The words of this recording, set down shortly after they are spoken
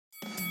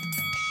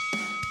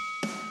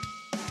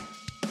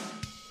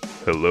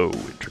Hello,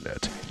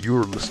 Internet.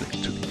 You're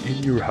listening to the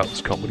In Your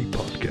House Comedy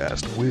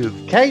Podcast with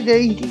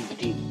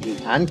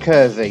KD and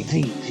Kersey.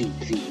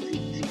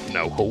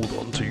 Now hold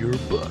on to your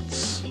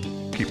butts.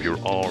 Keep your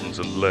arms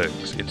and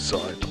legs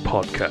inside the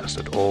podcast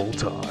at all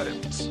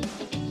times.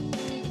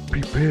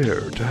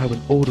 Prepare to have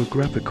an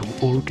autographical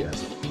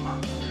orgasm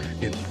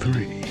in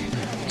 3,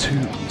 2,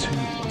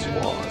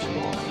 1.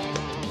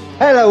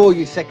 Hello, all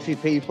you sexy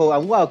people,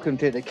 and welcome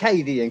to the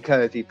KD and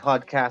Kersey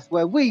podcast,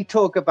 where we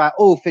talk about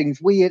all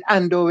things weird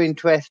and or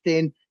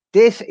interesting.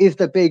 This is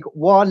the big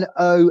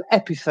 1-0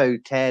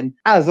 episode 10.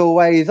 As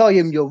always, I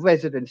am your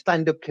resident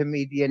stand-up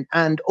comedian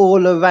and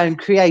all-around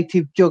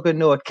creative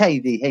juggernaut,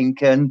 KD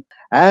Hinken.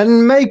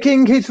 And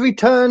making his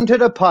return to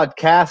the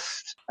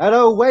podcast at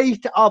a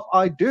weight of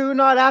I do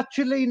not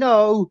actually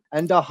know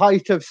and a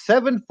height of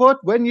 7 foot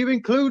when you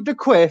include the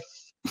quiff,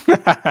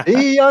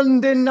 the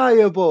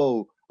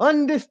undeniable,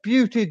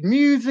 undisputed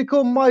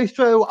musical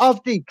maestro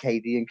of the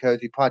KD and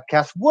Kersey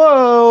podcast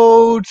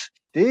world,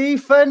 the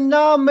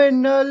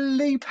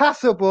phenomenally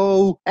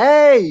passable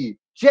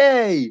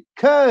AJ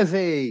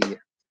Kersey.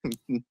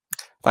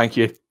 Thank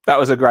you. That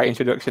was a great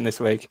introduction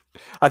this week.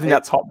 I think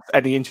that tops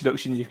any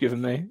introduction you've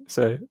given me.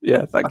 So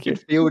yeah, thank you.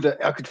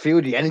 I could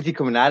feel the energy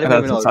coming out of me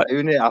when I was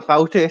doing it. I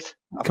felt it.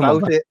 I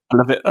felt it. I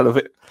love it. I love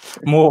it.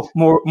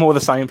 More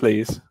the same,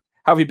 please.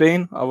 How have you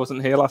been? I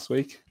wasn't here last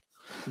week.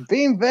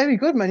 Being very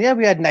good, man. Yeah,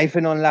 we had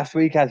Nathan on last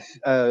week, as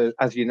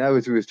you know,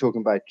 as we was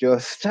talking about.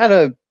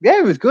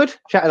 It was good.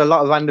 Chatted a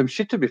lot of random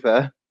shit. To be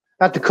fair,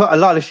 had to cut a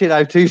lot of shit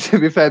out too. To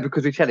be fair,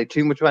 because we chatted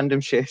too much random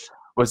shit.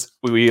 Were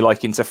you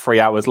like into 3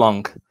 hours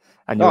long?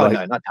 And no,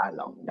 not that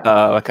long. No.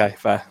 Oh, okay,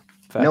 fair.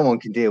 No one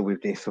can deal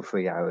with this for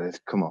 3 hours.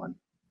 Come on.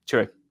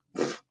 True.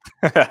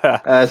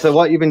 So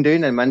what you been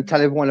doing then, man?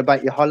 Tell everyone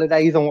about your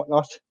holidays and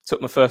whatnot.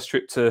 Took my first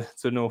trip to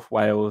North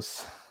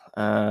Wales.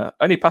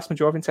 Only passed my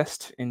driving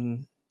test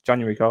in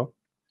January, Carl.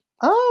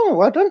 Oh,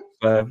 well done.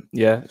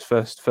 Yeah,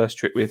 first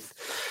trip with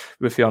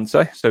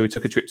fiance. So we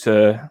took a trip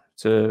to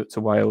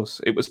Wales.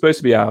 It was supposed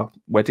to be our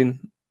wedding,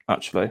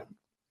 actually,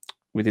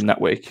 within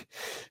that week.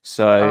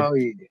 So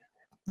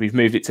we've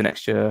moved it to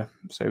next year.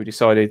 So we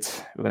decided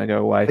we're going to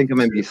go away. I think I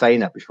remember you saying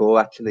that before,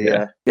 actually.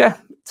 Yeah.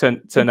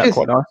 Turned out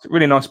quite nice.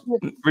 Really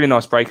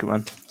nice break,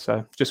 man.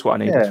 So just what I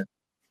needed. Yeah.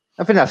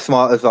 I think that's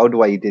smart as well, the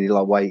way you did it,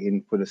 like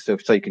waiting for the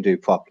stuff so you can do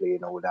it properly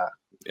and all that.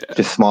 Yeah.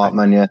 Just smart,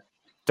 man, yeah.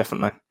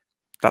 Definitely.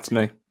 That's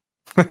me.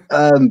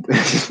 I'm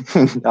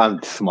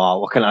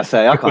smart. What can I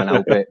say? I can't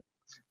help it.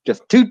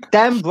 Just too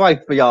damn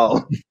bright for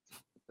y'all.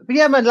 But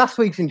yeah, man, last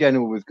week's in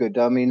general was good.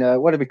 I mean,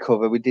 what did we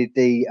cover? We did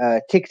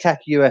the Tic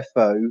Tac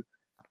UFO,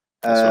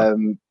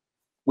 right.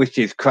 Which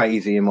is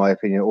crazy in my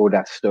opinion, all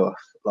that stuff.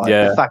 Like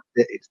the fact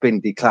that it's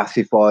been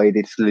declassified,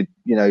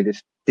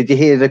 did you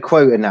hear the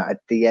quote in that at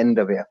the end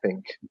of it, I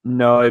think?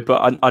 No,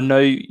 but I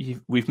know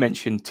we've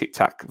mentioned Tic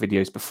Tac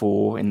videos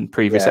before in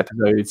previous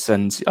episodes,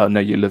 and I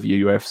know you love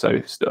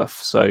UFO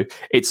stuff. So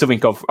it's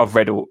something I've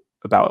read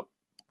about,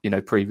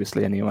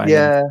 previously anyway.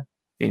 Yeah.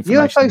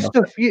 UFO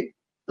stuff,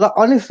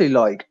 honestly,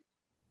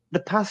 the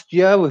past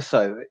year or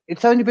so,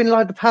 it's only been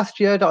like the past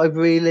year that I've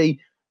really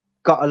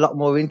got a lot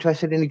more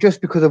interested in it,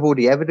 just because of all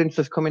the evidence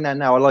that's coming out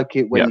now. I like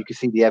it when you can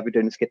see the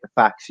evidence, get the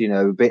facts,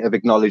 a bit of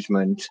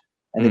acknowledgement,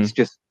 and it's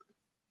just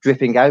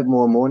dripping out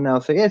more and more now.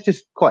 So yeah, it's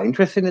just quite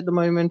interesting at the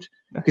moment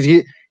because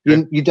you're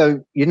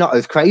not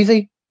as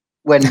crazy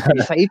when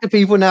you say it to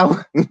people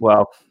now.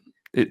 Well,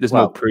 there's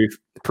more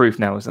proof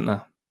now, isn't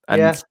there?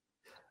 And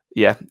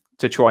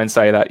to try and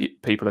say that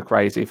people are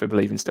crazy for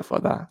believing stuff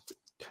like that,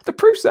 the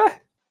proof's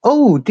there.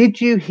 Oh,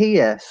 did you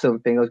hear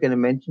something I was going to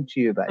mention to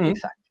you about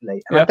this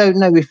actually? And I don't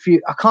know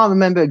I can't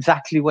remember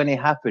exactly when it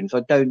happened.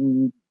 So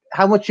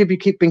how much have you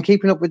been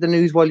keeping up with the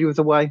news while you was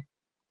away?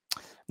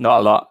 Not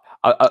a lot.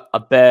 I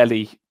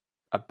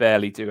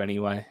barely do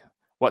anyway.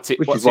 What's it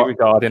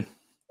regarding?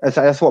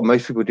 That's what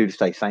most people do to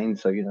stay sane.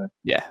 So,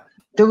 Yeah.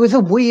 There was a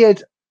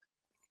weird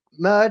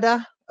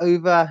murder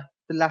over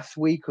the last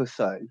week or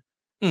so.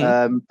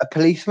 A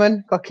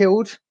policeman got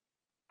killed.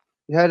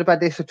 You heard about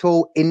this at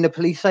all in the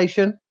police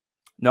station?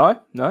 No.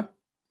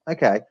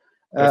 Okay.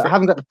 I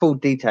haven't got the full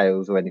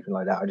details or anything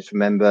like that. I just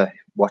remember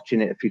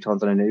watching it a few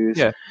times on the news.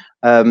 Yeah.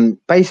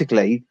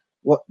 Basically,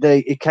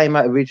 it came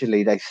out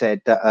originally, they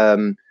said that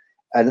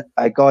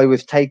a guy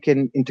was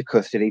taken into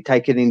custody,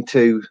 taken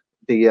into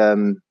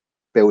the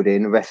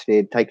building,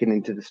 arrested, taken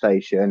into the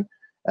station,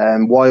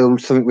 while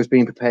something was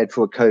being prepared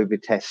for a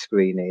COVID test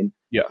screening.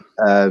 Yeah.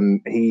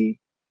 He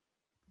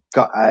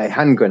got a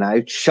handgun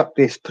out, shot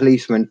this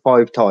policeman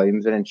 5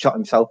 times, and then shot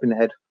himself in the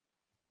head.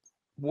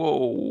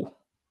 Whoa.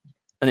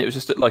 And it was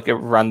just like a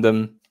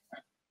random,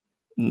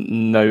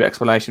 no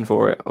explanation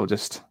for it, or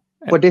just...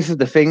 Well, this is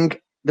the thing.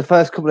 The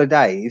first couple of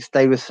days,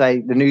 the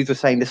news was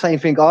saying the same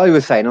thing I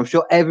was saying. I'm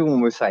sure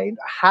everyone was saying,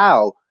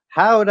 how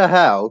the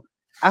hell,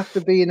 after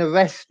being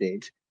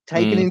arrested,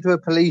 taken into a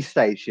police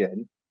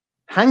station,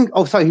 he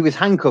was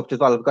handcuffed as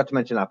well. I forgot to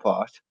mention that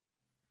part.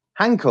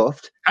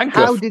 Handcuffed.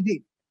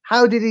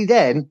 How did he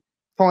then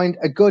find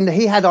a gun that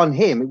he had on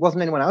him? It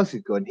wasn't anyone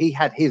else's gun. He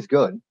had his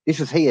gun. This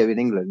was here in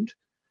England.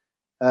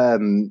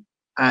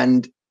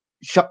 and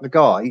shot the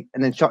guy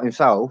and then shot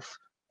himself.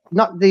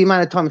 Not the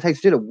amount of time it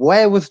takes to do it.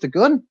 Where was the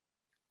gun?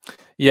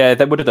 Yeah,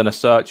 they would have done a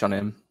search on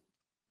him.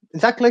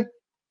 Exactly.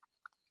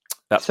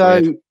 That's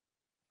weird.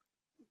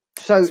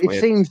 So it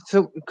seems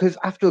because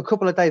after a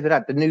couple of days of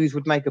that, the news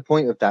would make a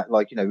point of that.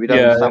 Like, we don't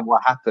understand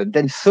what happened.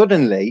 Then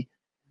suddenly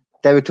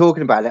they were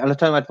talking about it. And I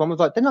told my mom, was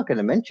like, they're not going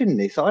to mention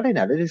this. I don't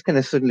know. They're just going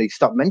to suddenly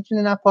stop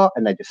mentioning that part.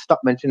 And they just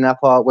stopped mentioning that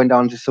part, went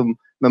on to some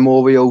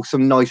memorial,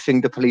 some nice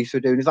thing the police were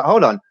doing. It's like,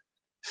 hold on.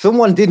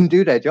 Someone didn't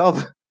do their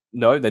job.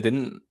 No, they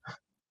didn't.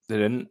 They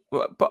didn't.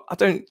 But I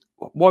don't.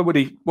 Why would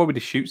he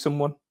shoot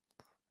someone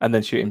and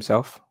then shoot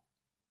himself?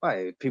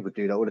 Well, people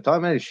do that all the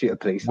time. They just shoot a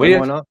policeman.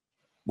 Weird. Why not?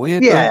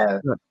 Weird. Yeah.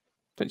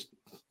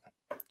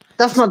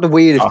 That's not the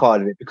weirdest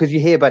part of it, because you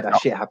hear about that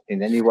shit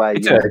happening anyway.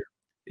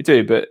 You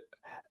do, but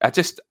I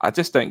just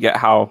don't get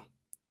how,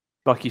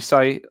 like you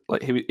say,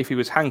 like if he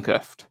was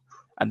handcuffed,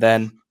 and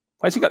then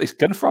where's he got this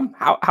gun from?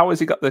 How has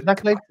he got the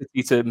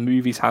capacity to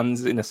move his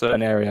hands in a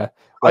certain area?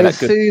 I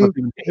assume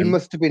he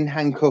must have been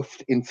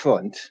handcuffed in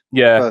front.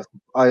 Yeah,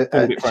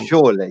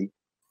 surely.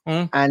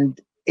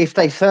 And if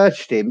they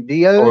searched him,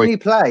 the only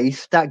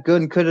place that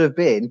gun could have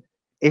been,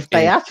 if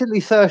they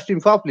actually searched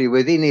him properly,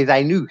 within his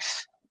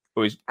anus.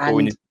 Or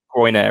in his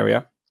groin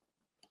area.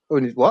 Or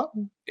in his what?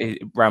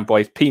 Around by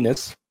his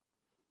penis.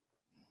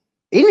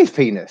 In his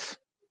penis?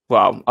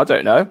 Well, I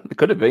don't know. It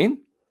could have been.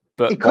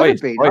 But it could have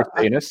been. His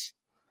penis.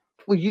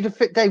 Well,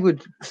 they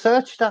would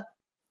search that.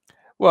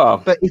 Well.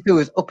 But if it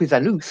was up his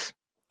anus.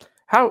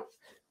 How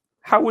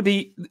would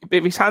he,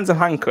 if his hands are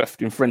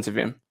handcuffed in front of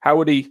him, how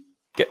would he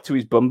get to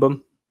his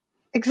bum?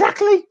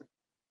 Exactly.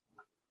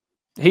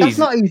 That's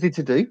not easy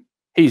to do.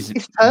 He's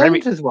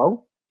turned as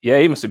well. Yeah,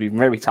 he must have been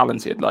very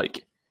talented,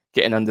 like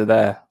getting under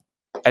there.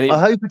 And I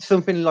hope it's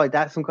something like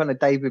that, some kind of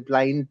David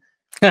Blaine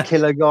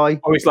killer guy.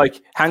 Or he's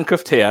like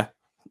handcuffed here,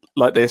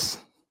 like this,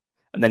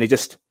 and then he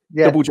just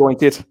double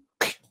jointed,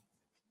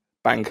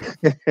 bang.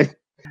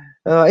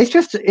 I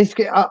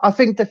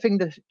think the thing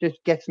that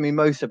just gets me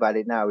most about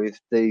it now is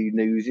the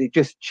news. It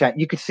just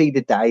you could see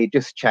the day, it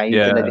just changed,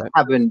 and they just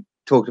haven't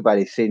talked about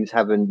it since,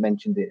 haven't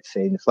mentioned it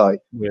since. Like,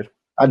 weird.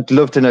 I'd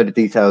love to know the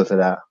details of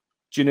that.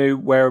 Do you know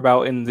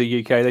whereabout in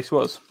the UK this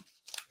was?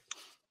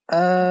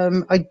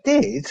 I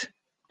did.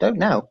 Don't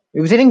know.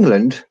 It was in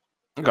England.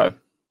 Okay. It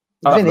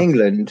was in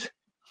England.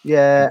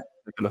 Yeah.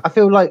 I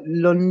feel like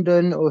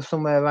London or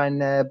somewhere around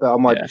there, but I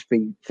might just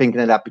be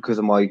thinking of that because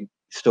of my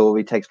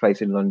story takes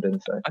place in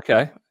London. So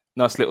okay,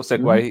 nice little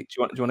segue. Mm-hmm. Do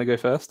you want to go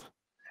first?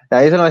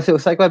 That is a nice little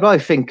segue, but I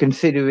think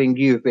considering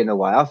you've been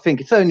away, I think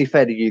it's only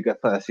fair that you go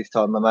first this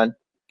time, my man.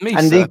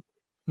 The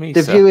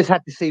viewers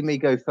had to see me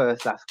go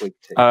first last week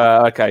too.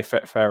 Okay,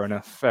 fair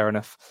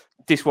enough.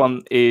 This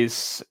one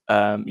is,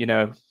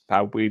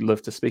 how we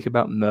love to speak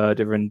about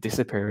murder and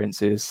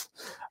disappearances.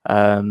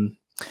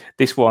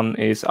 This one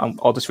is,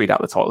 I'll just read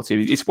out the title to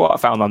you. It's what I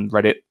found on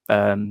Reddit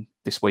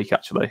this week,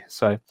 actually.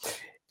 So,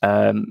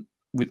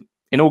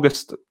 in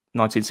August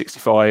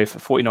 1965, a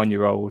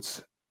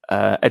 49-year-old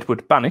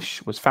Edward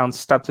Banish was found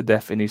stabbed to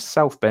death in his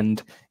South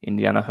Bend,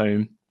 Indiana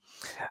home.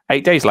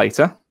 8 days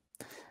later,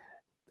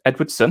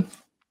 Edward's son,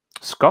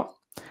 Scott,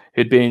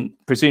 who'd been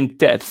presumed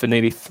dead for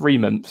nearly 3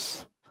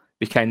 months,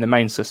 became the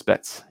main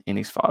suspect in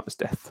his father's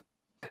death.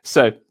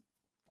 So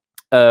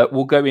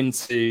we'll go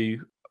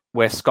into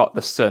where Scott,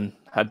 the son,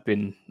 had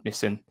been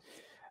missing,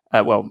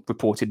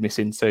 reported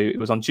missing. So it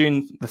was on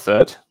June the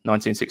 3rd,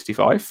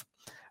 1965.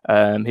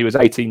 He was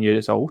 18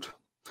 years old.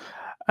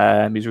 He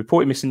was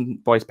reported missing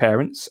by his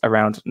parents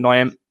around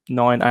 9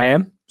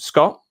 a.m.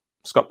 Scott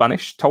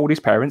Banish told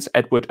his parents,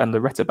 Edward and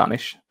Loretta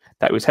Banish,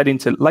 that he was heading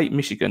to Lake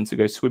Michigan to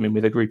go swimming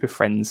with a group of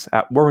friends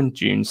at Warren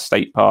Dunes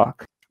State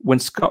Park. When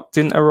Scott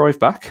didn't arrive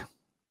back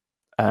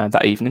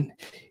that evening,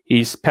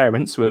 his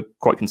parents were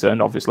quite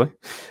concerned, obviously,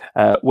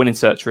 went in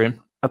search of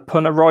him.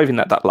 Upon arriving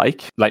at that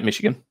Lake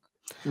Michigan,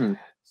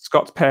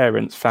 Scott's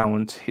parents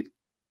found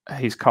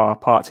his car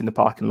parked in the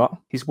parking lot,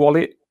 his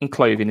wallet and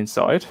clothing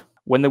inside.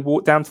 When they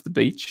walked down to the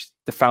beach,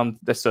 they found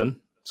their son,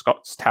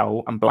 Scott's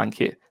towel and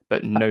blanket,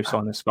 but no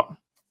sign of Scott.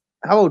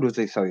 How old was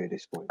he, sorry, at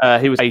this point?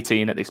 He was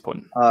 18 at this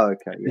point. Oh,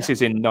 okay. Yeah. This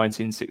is in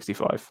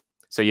 1965.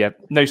 So, yeah,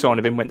 no sign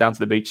of him. Went down to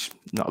the beach.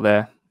 Not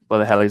there. Where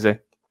the hell is he?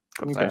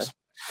 God knows.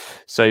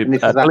 So, and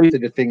this is after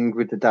the thing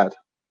with the dad?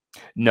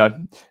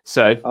 No.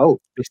 So,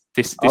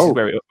 this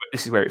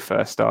is where it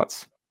first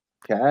starts.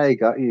 Okay,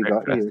 got you.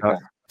 Okay.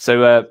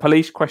 So,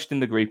 police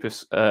questioned a group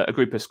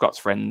of Scott's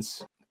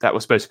friends that were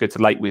supposed to go to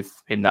the lake with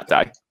him that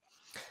day.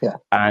 Yeah.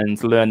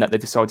 And learned that they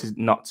decided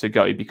not to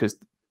go because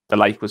the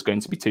lake was going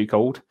to be too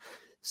cold.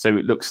 So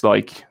it looks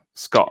like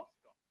Scott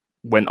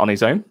went on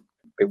his own.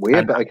 Bit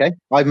weird, but okay.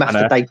 I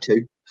master date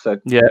too, so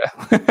yeah.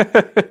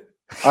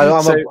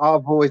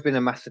 I've always been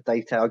a master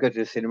dater. I go to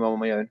the cinema on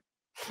my own.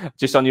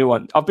 Just on your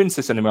one. I've been to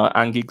the cinema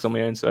and gigs on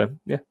my own, so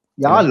yeah.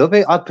 Yeah, I love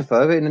it. I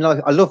prefer it, and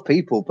I love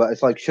people, but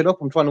it's like, shut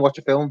up! I'm trying to watch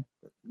a film.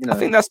 I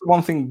think that's the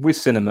one thing with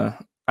cinema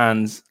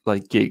and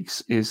like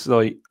gigs is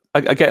like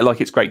I get it, like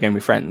it's a great game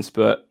with friends,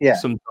 but Yeah.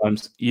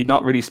 sometimes you're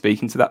not really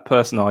speaking to that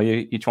person, are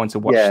you? You're trying to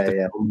watch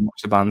Yeah.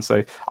 watch the band.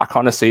 So I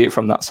kind of see it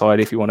from that side.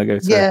 If you want to go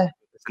to the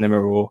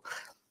cinema, or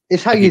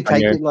it's how you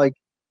take it. Like,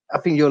 I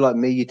think you're like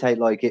me. You take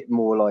like it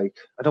more like,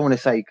 I don't want to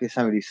say it's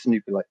somebody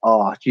snoopy, like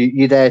art.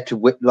 You're there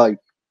to like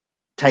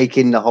take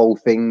in the whole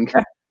thing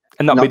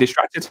and not be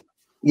distracted.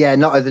 Yeah,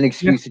 not as an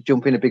excuse to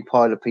jump in a big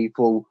pile of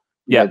people.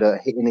 You know, that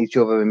are hitting each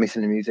other and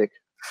missing the music.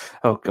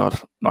 Oh God,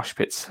 mosh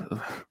pits,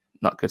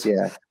 not good.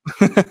 Yeah.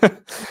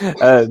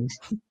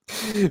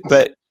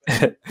 But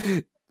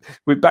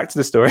we're back to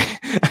the story.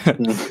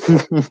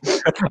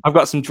 I've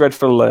got some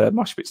dreadful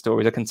mosh pit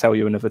stories I can tell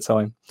you another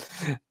time.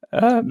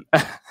 I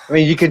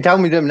mean, you can tell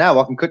me them now.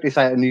 I can cut this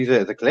out and use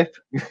it as a clip.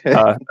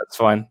 That's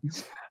fine.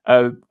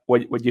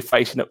 When you're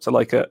facing up to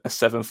like a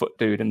 7-foot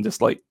dude and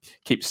just like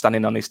keep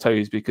standing on his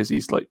toes because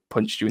he's like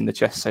punched you in the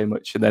chest so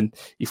much, and then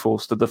he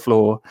falls to the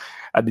floor,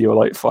 and you're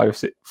like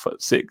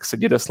 5'6",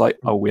 and you're just like,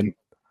 I win,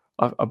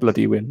 I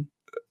bloody win.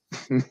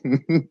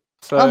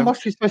 So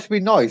mosh pit's supposed to be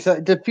nice.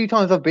 The few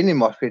times I've been in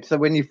mosh pits, so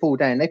when you fall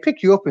down, they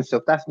pick you up and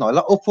stuff. That's nice.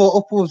 Like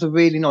Upwar's a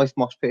really nice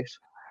mosh pit.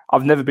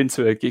 I've never been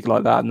to a gig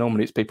like that.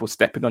 Normally, it's people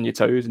stepping on your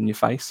toes and your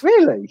face.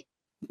 Really?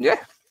 Yeah.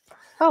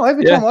 Oh,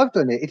 every time I've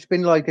done it, it's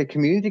been like a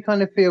community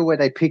kind of feel where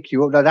they pick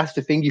you up. Like, that's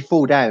the thing. You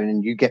fall down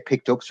and you get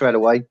picked up straight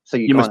away, so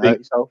you can't hurt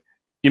yourself.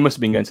 You must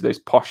have been going to those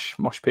posh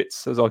mosh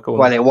pits, as I call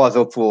them. Well, it was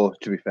Uproar,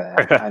 to be fair.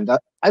 And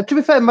to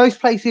be fair, most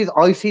places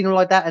I've seen them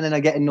like that, and then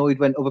I get annoyed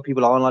when other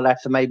people aren't like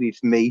that. So maybe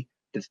it's me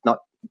that's not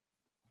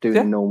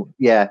doing normal.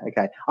 Yeah,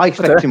 okay. I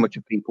expect too much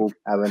of people,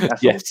 Aaron.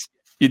 That's yes,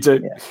 all. You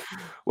do. Yeah.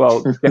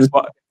 Well, guess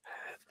what?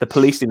 The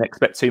police didn't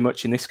expect too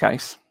much in this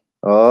case.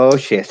 Oh,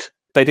 shit.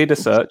 They did a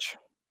search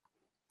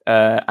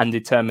and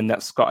determined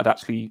that Scott had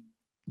actually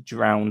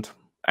drowned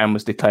and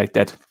was declared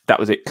dead. That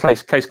was it.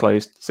 Case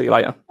closed. See you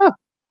later. Oh.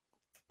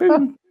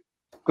 Boom.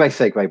 Great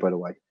segue, by the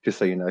way, just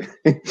so you know.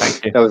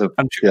 Thank you. That was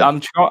I'm trying. I'm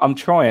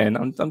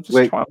just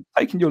trying. I'm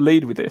taking your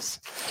lead with this.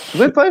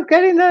 We're both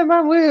getting there,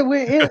 man.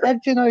 We're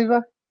edging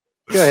over.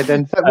 Go ahead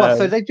then. So what?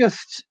 So they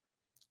just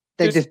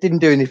didn't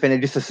do anything. They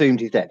just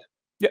assumed he's dead.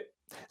 Yeah.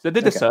 So they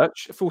did a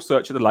full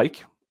search of the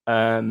lake,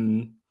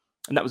 and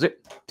that was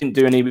it. Didn't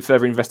do any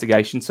further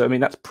investigation. So I mean,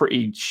 that's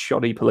pretty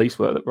shoddy police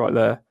work right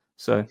there.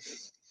 So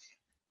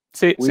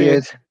see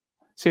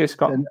you,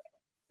 Scott.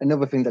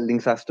 Another thing that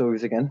links our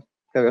stories again.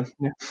 Go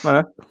on.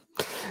 Yeah.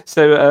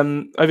 So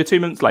over 2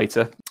 months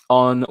later,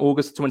 on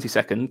August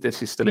 22nd,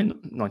 this is still in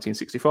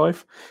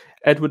 1965,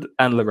 Edward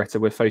and Loretta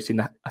were hosting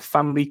a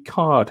family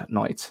card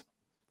night.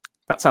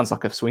 That sounds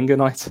like a swinger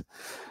night.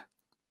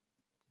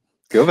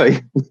 Could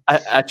be.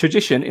 A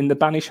tradition in the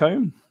Banish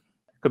home.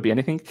 Could be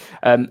anything.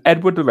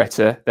 Edward,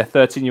 Loretta, their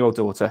 13-year-old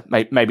daughter.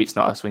 Maybe it's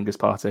not a swingers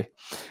party.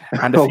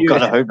 And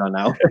I hope not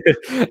now.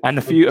 And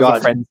a few other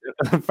friends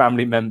and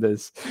family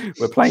members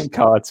were playing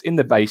cards in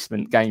the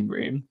basement game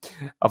room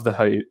of their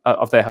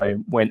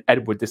home when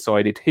Edward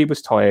decided he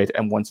was tired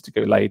and wanted to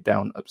go lay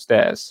down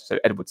upstairs. So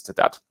Edward's the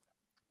dad.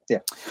 Yeah.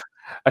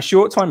 A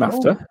short time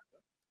after,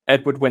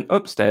 Edward went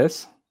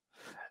upstairs,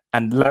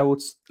 and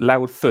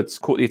loud thuds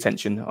caught the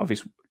attention of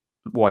his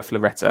wife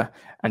Loretta,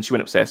 and she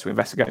went upstairs to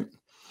investigate.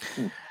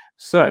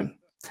 So,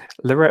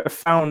 Loretta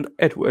found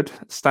Edward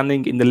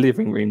standing in the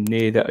living room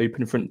near the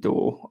open front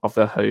door of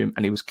their home,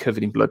 and he was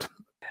covered in blood.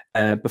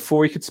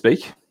 Before he could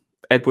speak,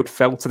 Edward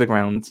fell to the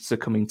ground,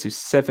 succumbing to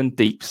 7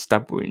 deep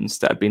stab wounds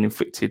that had been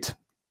inflicted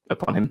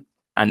upon him.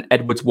 And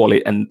Edward's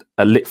wallet and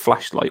a lit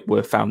flashlight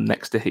were found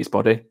next to his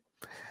body.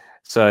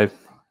 So,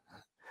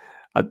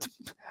 I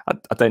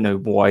don't know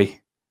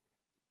why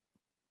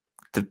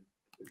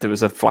there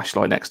was a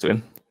flashlight next to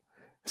him.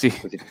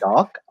 Was it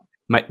dark?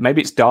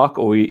 Maybe it's dark,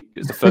 or it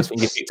was the first thing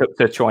he picked up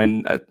to try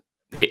and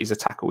hit his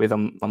attacker with.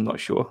 I'm not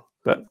sure,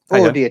 but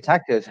the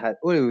attackers had.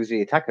 Or it was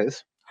the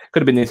attackers.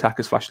 Could have been the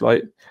attacker's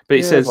flashlight, but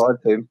it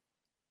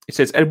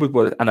says Edward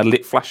was and a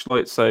lit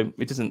flashlight, so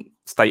it doesn't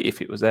state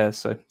if it was there.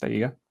 So there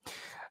you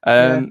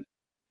go.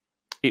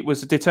 It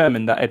was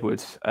determined that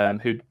Edward,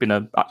 who'd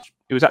been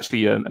he was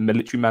actually a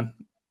military man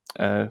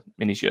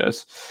in his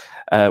years,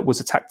 was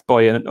attacked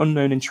by an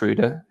unknown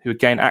intruder who had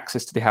gained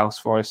access to the house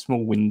via a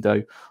small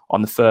window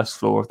on the first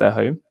floor of their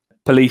home.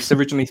 Police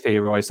originally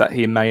theorised that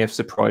he may have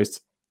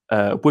surprised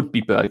a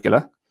would-be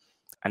burglar,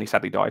 and he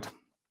sadly died.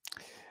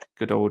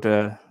 Good old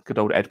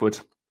Edward.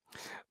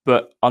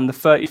 But on the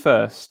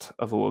 31st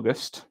of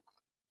August,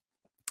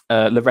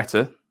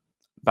 Loretta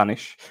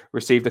Banish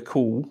received a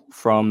call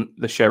from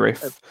the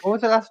sheriff. What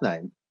was the last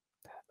name?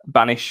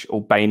 Banish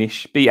or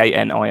Banish,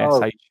 Banish.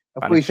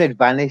 I thought you said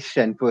Vanish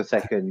then for a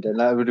second, and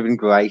that would have been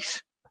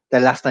great.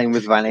 Their last name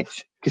was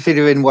Vanish,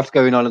 considering what's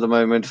going on at the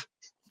moment.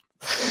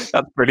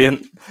 That's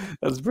brilliant.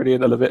 That's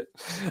brilliant. I love it.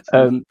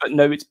 But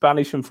no, it's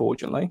Banish,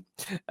 unfortunately.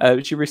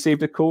 She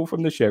received a call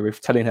from the sheriff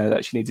telling her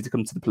that she needed to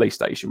come to the police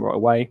station right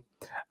away.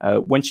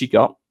 When she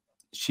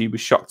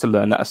was shocked to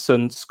learn that her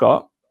son,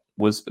 Scott,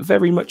 was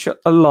very much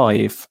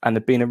alive and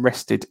had been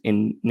arrested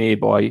in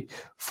nearby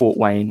Fort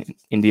Wayne,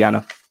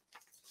 Indiana.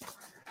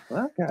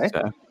 Okay.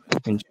 So,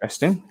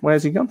 Interesting.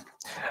 Where's he gone?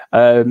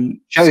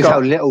 Shows Scott, how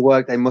little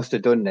work they must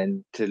have done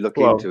then to look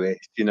into it.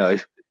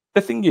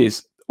 The thing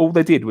is, all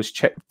they did was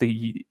check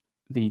the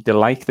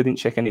lake. They didn't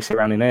check any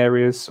surrounding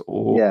areas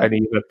or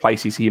any other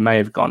places he may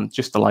have gone.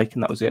 Just the lake,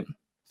 and that was it.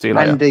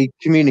 And the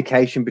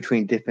communication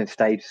between different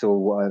states or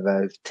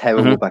whatever was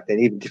terrible back then.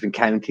 Even different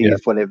counties,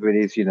 whatever it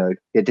is,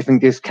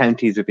 different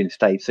counties within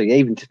states. So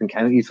even different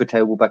counties were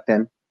terrible back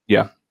then.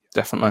 Yeah,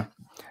 definitely.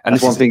 And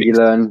that's one thing you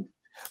learn.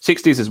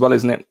 60s as well,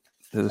 isn't it?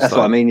 That's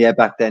what I mean. Yeah,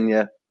 back then.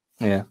 Yeah.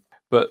 Yeah,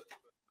 but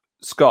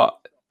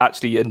Scott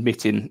actually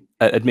admitted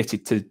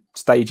to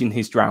staging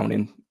his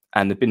drowning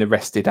and had been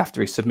arrested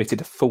after he submitted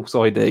a false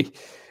ID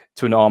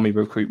to an army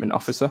recruitment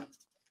officer.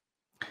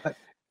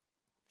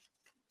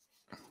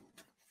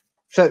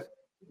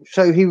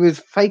 So he was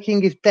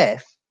faking his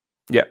death.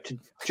 Yeah. To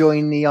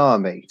join the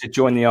army.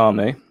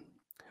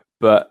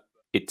 But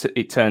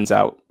it turns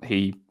out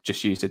he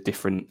just used a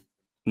different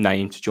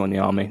name to join the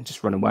army.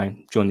 Just run away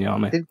and join the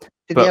army. Did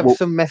he have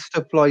some messed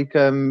up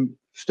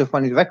stuff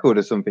on his record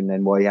or something?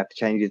 Then why he had to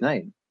change his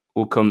name?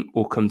 We'll come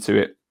to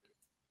it.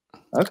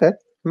 Okay.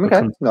 We'll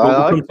come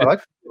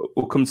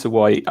to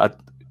why.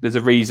 There's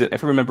a reason.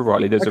 If I remember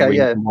rightly, there's a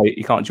reason why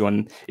he couldn't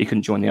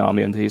join the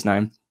army under his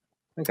name.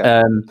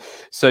 Okay.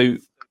 So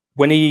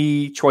when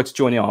he tried to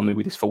join the army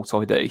with his false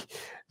ID,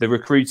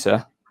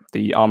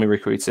 the army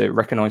recruiter,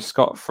 recognised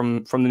Scott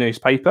from the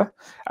newspaper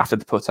after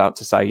they put out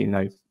to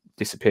say,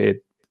 disappeared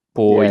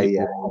boy,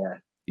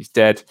 he's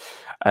dead.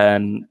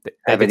 Have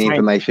any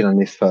information on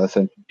this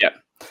person? Yeah.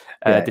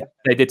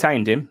 They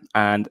detained him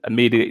and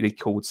immediately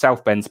called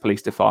South Bend's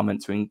police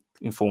department to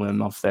inform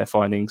them of their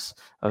findings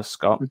of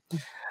Scott.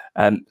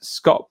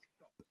 Scott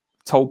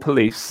told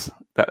police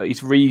that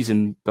his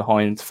reason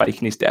behind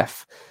faking his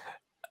death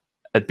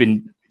had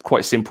been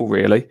quite simple,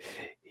 really.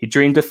 He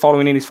dreamed of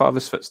following in his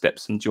father's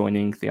footsteps and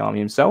joining the army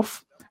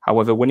himself.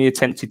 However, when he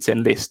attempted to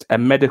enlist, a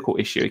medical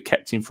issue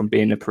kept him from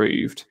being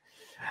approved.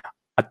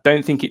 I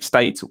don't think it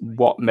states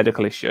what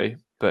medical issue,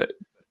 but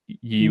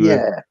you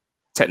were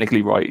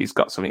technically right. He's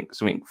got something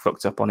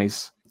fucked up on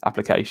his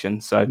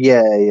application. So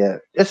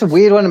that's a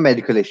weird one, a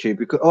medical issue.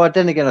 Because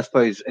then again, I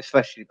suppose,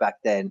 especially back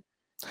then,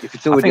 if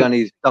it's already on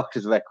his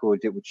doctor's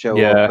records, it would show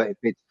up. But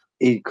if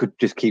he could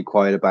just keep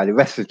quiet about it.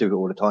 Wrestlers do it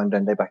all the time,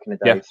 don't they? Back in the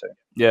day. Yeah. So.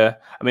 Yeah.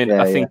 I mean,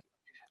 I think,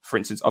 for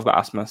instance, I've got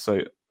asthma,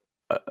 so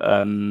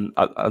I'm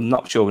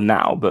not sure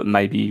now, but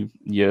maybe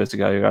years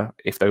ago,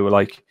 if they were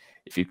like,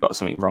 if you've got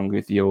something wrong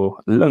with your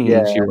lungs,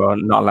 you are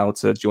not allowed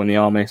to join the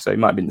army. So it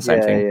might have been the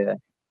same thing. Yeah.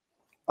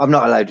 I'm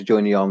not allowed to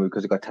join the army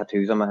because I've got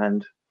tattoos on my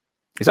hand.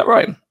 Is that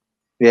right?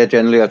 Yeah,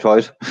 generally I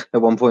tried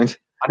at one point.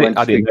 I didn't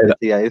know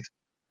that.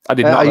 I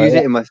did not. I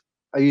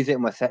use it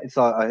in my set. It's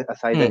like I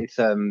say that it's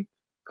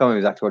can't remember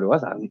exactly what it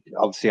was.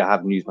 Obviously, I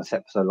haven't used my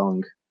set for so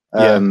long.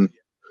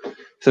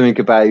 Something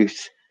about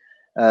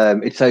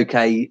it's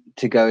okay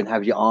to go and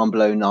have your arm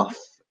blown off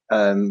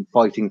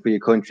fighting for your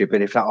country,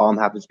 but if that arm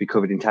happens to be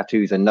covered in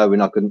tattoos, then no, you're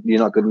not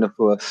good enough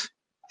for us.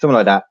 Something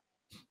like that.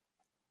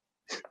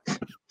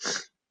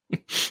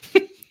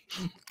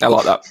 I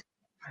like that.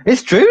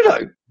 It's true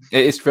though.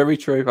 It is very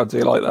true. I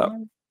do like that.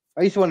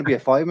 I used to want to be a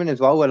fireman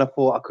as well, when I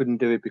thought I couldn't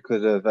do it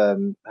because of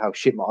how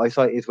shit my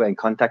eyesight is wearing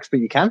contacts,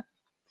 but you can.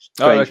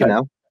 Strange,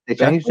 now. They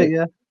changed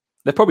it,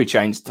 They probably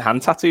changed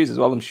hand tattoos as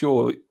well. I'm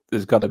sure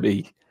there's got to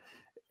be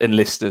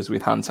enlisters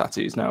with hand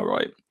tattoos now,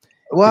 right?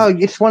 Well,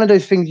 it's one of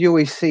those things you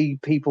always see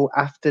people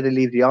after they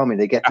leave the army.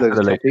 They get loads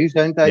of tattoos,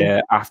 don't they?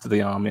 Yeah, after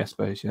the army, I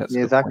suppose. Yeah,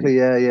 exactly.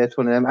 Yeah, it's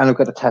one of them. And I've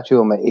got a tattoo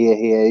on my ear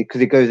here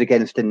because it goes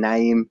against the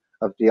name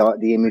of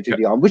the image of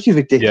the arm, which is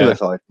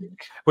ridiculous, I think.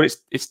 Well,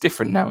 it's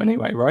different now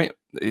anyway, right?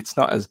 It's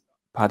not as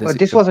bad as. Well,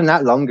 this wasn't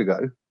that long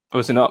ago.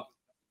 Was it not?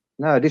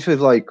 No, this was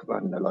like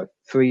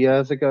 3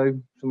 years ago,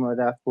 something like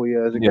that, 4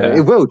 years ago. Yeah.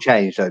 It will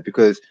change though,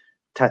 because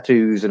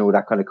tattoos and all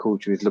that kind of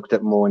culture is looked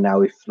at more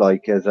now. If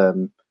as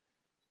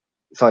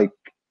it's like,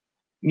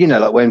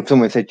 like when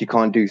someone said you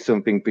can't do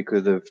something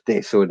because of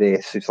this or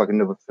this, it's like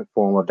another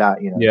form of that,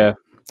 Yeah.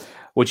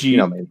 Would you? You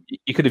know what I mean?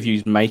 You could have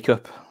used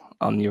makeup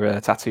on your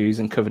tattoos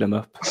and covered them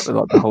up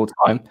like the whole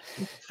time.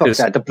 Fuck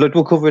that. The blood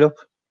will cover it up.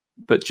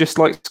 But just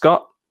like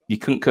Scott, you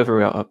couldn't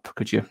cover it up,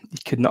 could you? You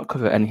could not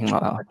cover anything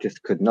like that. I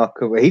just could not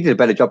cover it. He did a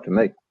better job than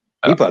me.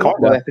 He put a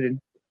lot more effort in.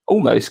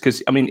 Almost,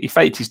 because I mean, he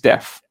faked his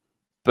death,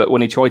 but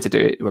when he tried to do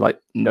it, we were like,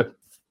 no.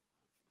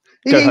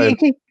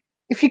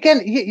 If you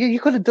can, you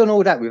could have done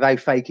all that without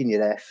faking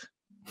your death.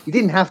 You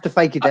didn't have to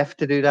fake your death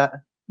to do that.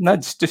 No,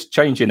 just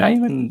change your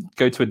name and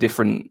go to a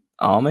different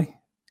army.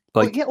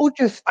 Or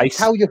just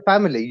tell your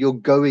family you're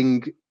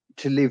going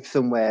to live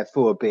somewhere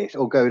for a bit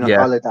or going on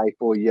holiday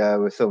for a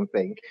year or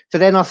something. So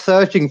they're not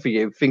searching for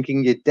you,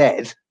 thinking you're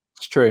dead.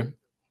 It's true.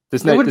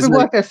 It would have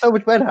worked there so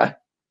much better.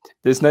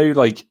 There's no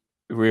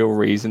real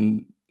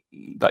reason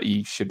that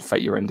you should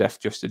fake your own death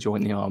just to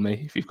join the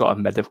army if you've got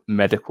a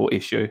medical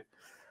issue.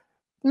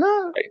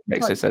 No, it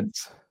makes no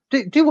sense.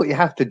 Do what you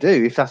have to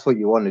do if that's what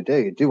you want to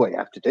do. Do what you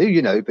have to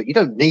do, but you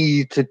don't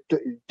need to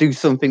do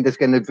something that's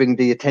going to bring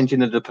the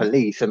attention of the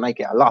police and make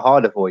it a lot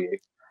harder for you.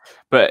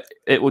 But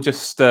it will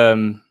just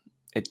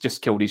it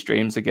just killed his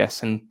dreams, I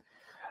guess. And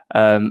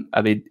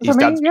I mean, his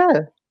dad's, yeah,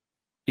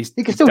 he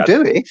can still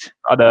do it.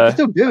 I know. He can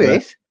still do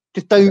it.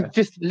 Just don't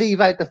just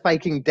leave out the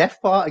faking death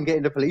part and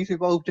getting the police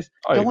involved. Just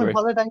go on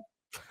holiday.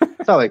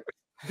 Sorry.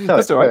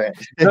 That's all right.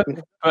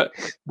 but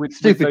with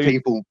stupid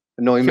people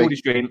annoy me.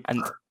 His dream,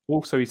 and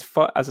also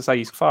as I say,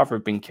 his father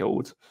had been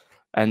killed,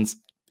 and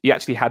he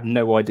actually had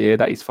no idea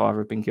that his father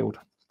had been killed.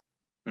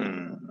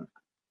 Mm.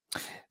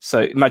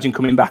 So imagine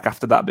coming back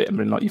after that bit and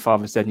being like, your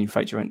father's dead, and you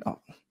faked your own.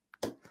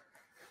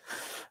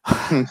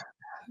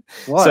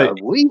 What a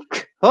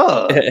week!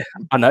 Oh.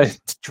 I know,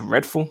 it's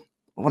dreadful.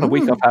 What a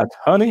week I've had,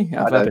 honey.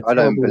 I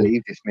don't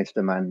believe this,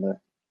 Mr. Mander.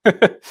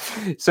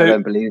 So I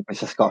don't believe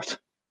Mr. Scott.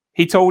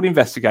 He told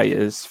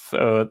investigators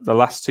for the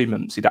last 2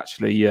 months he'd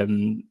actually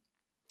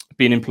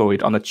been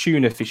employed on a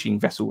tuna fishing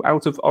vessel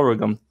out of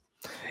Oregon.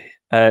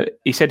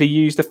 He said he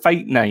used a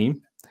fake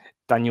name,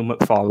 Daniel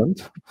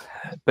McFarland,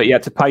 but he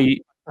had to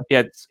pay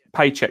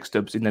paycheck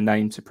stubs in the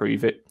name to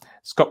prove it.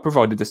 Scott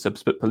provided the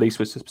stubs, but police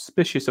were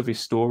suspicious of his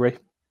story.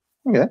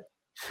 Yeah.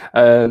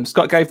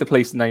 Scott gave the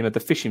police the name of the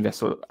fishing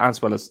vessel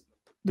as well as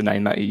the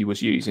name that he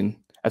was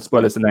using, as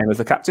well as the name of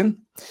the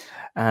captain,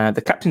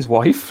 the captain's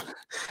wife,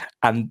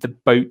 and the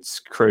boat's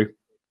crew.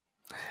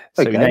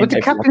 So okay, but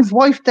the captain's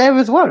wife there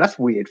as well. That's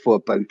weird for a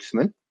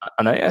boatsman.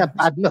 I know. Yeah.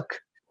 Bad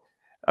luck.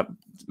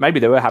 Maybe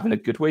they were having a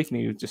good week and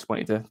he just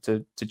wanted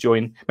to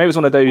join. Maybe it was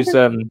one of those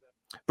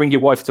bring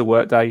your wife to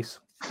work days.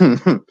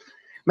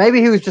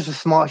 Maybe he was just a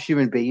smart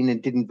human being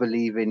and didn't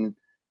believe in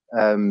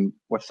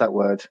what's that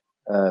word?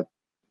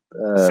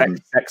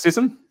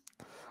 Sexism.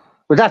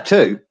 Well, that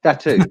too.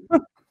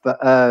 But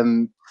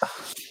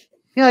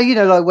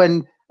like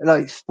when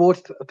like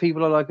sports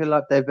people are like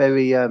they're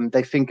very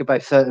they think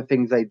about certain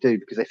things they do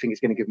because they think it's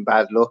going to give them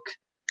bad luck.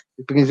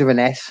 It begins with an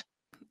S.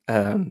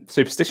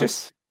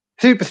 Superstitious.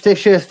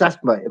 Superstitious. That's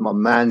my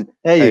man.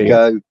 There you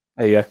go.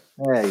 There you go.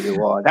 There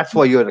you are. That's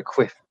why you're the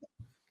quiff.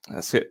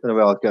 That's it. I don't know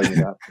where I was going with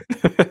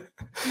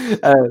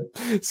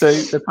that. So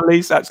the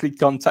police actually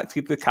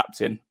contacted the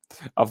captain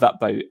of that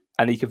boat,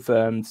 and he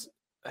confirmed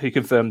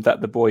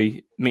that the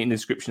boy meeting the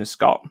description of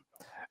Scott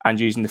and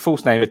using the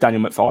false name of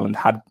Daniel McFarland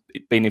had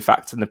been in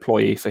fact an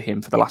employee for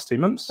him for the last 2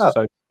 months.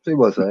 So he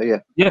was there, yeah.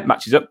 Yeah, it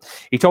matches up.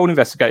 He told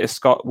investigators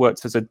Scott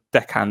worked as a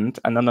deckhand,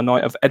 and on the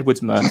night of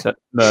Edward's murder,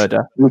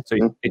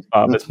 so his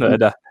father's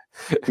murder.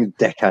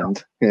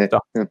 Deckhand, yeah.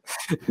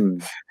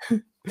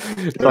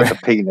 It's like a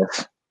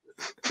penis.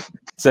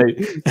 So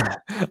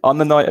on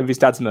the night of his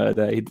dad's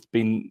murder, he'd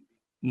been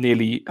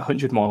nearly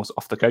 100 miles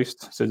off the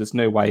coast, so there's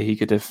no way he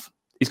could have.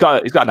 He's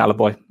got an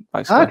alibi.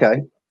 Basically.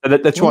 Okay. So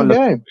they're trying to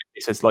look at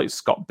it says like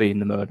Scott being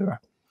the murderer.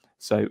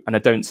 So, and I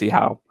don't see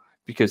how,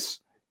 because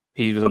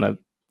he was on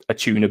a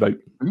tuna boat,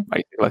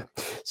 basically.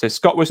 So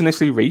Scott was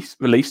initially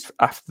released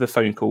after the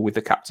phone call with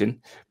the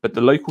captain, but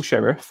the local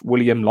sheriff,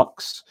 William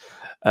Locks,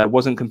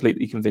 wasn't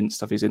completely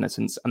convinced of his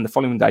innocence, and the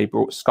following day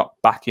brought Scott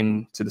back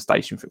into the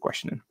station for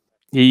questioning.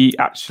 He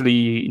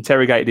actually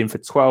interrogated him for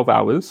 12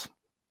 hours,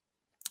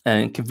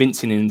 and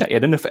convincing him that he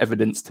had enough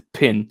evidence to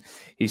pin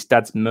his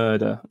dad's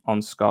murder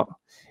on Scott,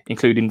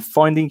 including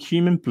finding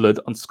human blood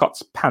on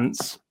Scott's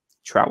pants,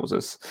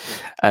 trousers.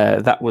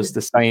 That was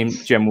the same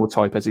general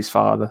type as his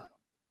father.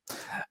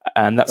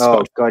 And that's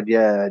God,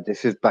 yeah.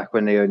 This is back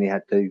when they only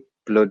had the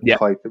blood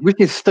type, which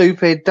is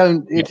stupid.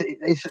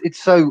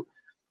 It's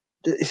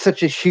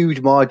such a huge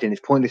margin.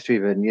 It's pointless to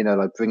even,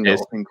 bring that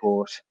up in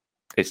court.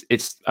 It's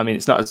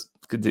not as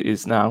good as it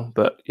is now,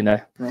 but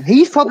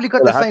he's probably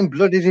got the same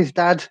blood as his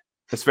dad.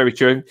 That's very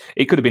true.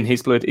 It could have been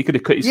his blood. He could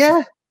have cut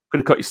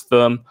his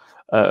thumb,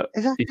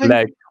 exactly. his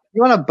leg.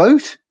 You on a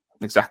boat?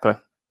 Exactly.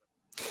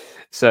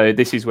 So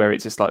this is where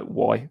it's just like,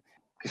 why?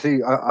 See,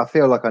 I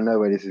feel like I know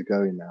where this is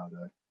going now,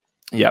 though.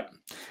 Yeah.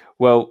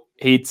 Well,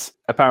 he'd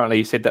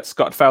apparently said that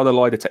Scott failed a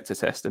lie detector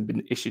test and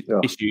been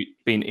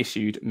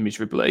issued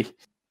miserably,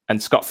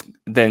 and Scott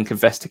then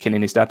confessed to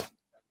killing his dad.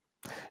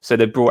 So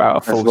they brought out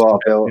a false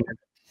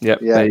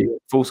confession.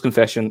 False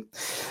confession.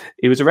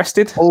 He was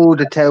arrested. All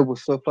the terrible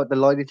stuff, like the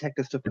lie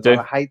detector stuff.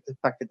 I hate the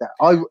fact that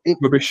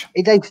rubbish.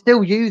 They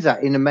still use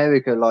that in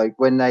America, like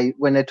when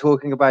they're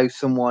talking about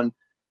someone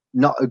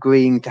not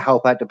agreeing to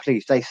help out the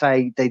police. They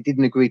say they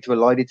didn't agree to a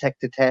lie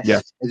detector test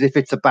as if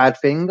it's a bad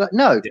thing. Like,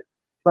 no. Yeah.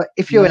 But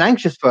if you're an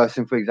anxious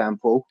person, for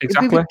example, it'd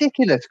be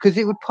ridiculous because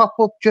it would pop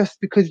up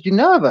just because you're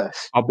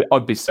nervous.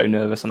 I'd be so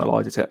nervous on a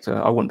lie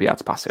detector. I wouldn't be able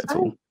to pass it at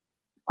all.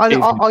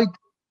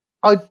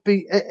 I'd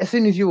be, as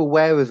soon as you're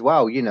aware as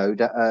well,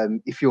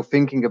 that if you're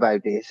thinking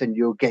about this and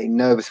you're getting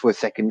nervous for a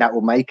second, that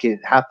will make it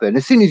happen.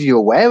 As soon as you're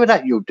aware of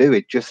that, you'll do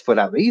it just for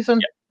that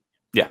reason.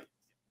 Yeah.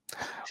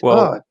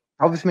 Well,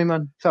 obviously,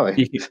 man.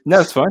 Sorry.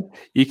 No, it's fine.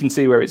 You can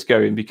see where it's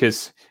going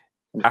because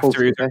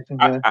after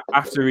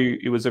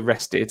he was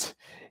arrested,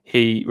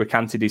 he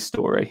recanted his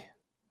story,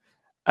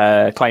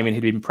 claiming he'd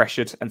been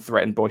pressured and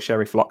threatened by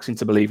Sheriff Locks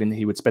into believing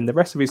he would spend the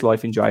rest of his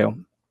life in jail.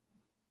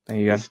 There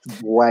you go.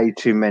 There's way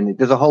too many.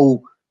 There's a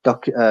whole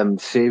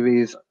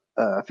series.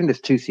 I think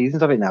there's 2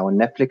 seasons of it now on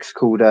Netflix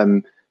called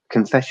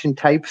Confession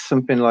Tapes,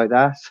 something like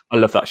that. I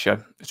love that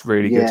show. It's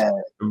really good.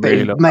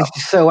 It makes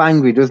you so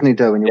angry, doesn't it,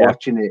 though, when you're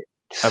watching it.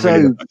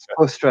 So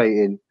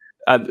frustrating.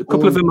 A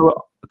couple of them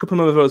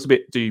were a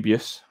bit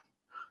dubious,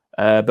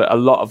 but a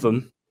lot of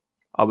them,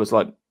 I was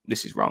like,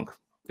 "This is wrong.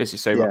 This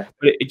is so wrong."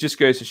 But it just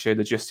goes to show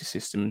the justice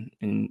system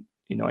in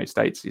the United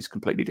States is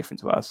completely different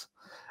to ours.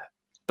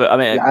 But I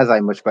mean, ours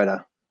ain't much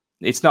better.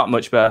 It's not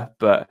much better,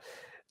 but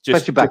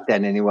especially back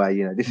then, anyway.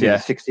 This is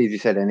the '60s. You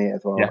said in it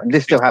as well, and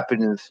this still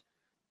happens.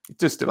 It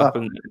does still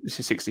happen. This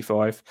is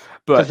 65.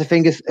 But the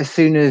thing is, as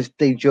soon as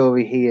the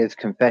jury hears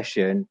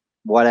confession,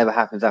 whatever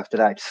happens after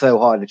that, it's so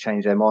hard to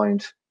change their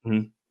minds.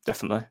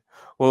 Definitely.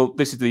 Well,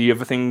 this is the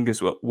other thing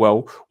as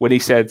well. When he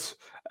said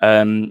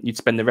you'd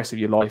spend the rest of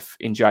your life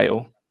in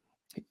jail,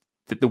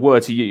 the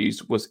word he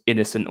used was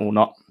innocent or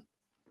not.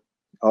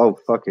 Oh,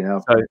 fucking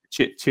hell. So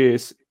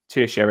cheers,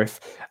 Sheriff.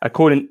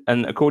 According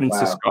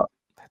to Scott,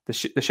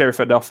 the sheriff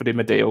had offered him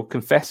a deal: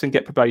 confess and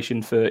get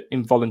probation for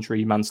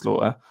involuntary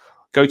manslaughter,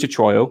 go to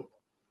trial,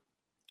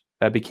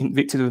 be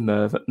convicted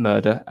of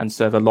murder, and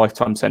serve a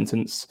lifetime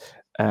sentence.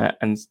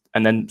 And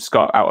then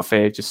Scott, out of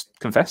fear, just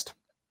confessed.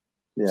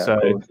 Yeah. So,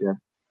 of course, yeah.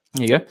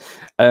 There you go.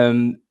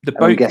 I'm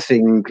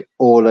guessing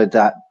all of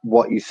that,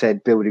 what you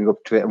said, building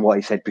up to it, and what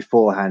he said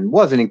beforehand,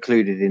 wasn't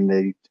included in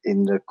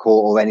the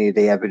court or any of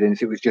the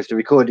evidence. It was just a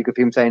recording of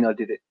him saying, "I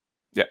did it."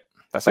 Yeah,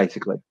 that's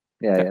basically.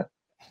 Yeah.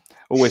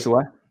 Always the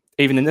way,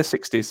 even in the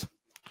 60s.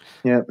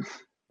 Yeah.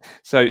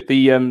 So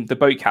the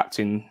boat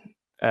captain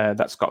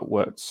that Scott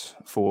worked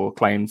for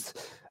claimed,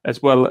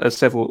 as well as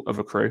several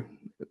other crew,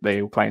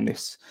 they all claim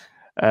this.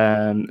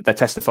 They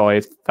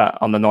testified that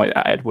on the night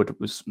that Edward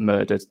was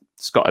murdered,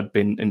 Scott had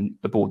been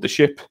aboard the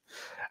ship,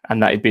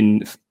 and that he'd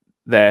been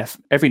there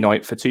every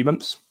night for 2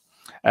 months.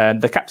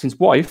 The captain's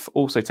wife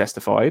also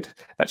testified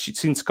that she'd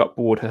seen Scott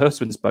board her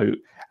husband's boat,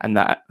 and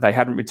that they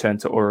hadn't returned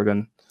to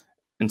Oregon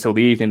until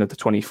the evening of the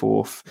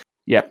 24th.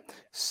 Yeah,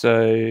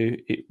 so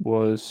it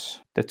was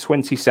the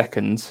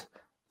 22nd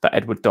that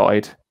Edward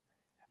died,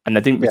 and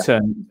they didn't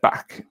return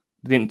back.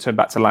 They didn't turn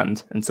back to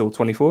land until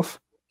 24th.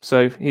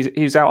 So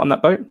he's out on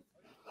that boat.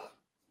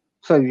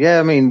 So, yeah,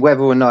 I mean,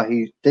 whether or not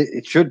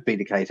it should be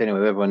the case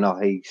anyway, whether or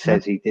not he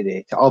says he did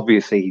it.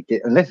 Obviously, he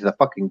did, unless it's a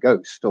fucking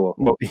ghost or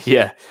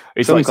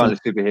it's some kind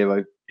of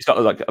superhero. He's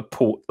got like a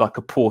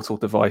portal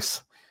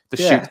device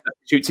that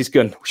shoots his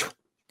gun.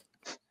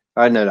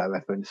 I know that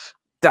reference.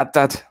 Dad,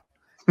 back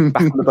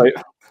on the boat.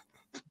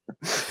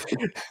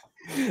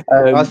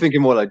 I was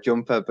thinking more like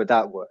Jumper, but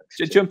that works.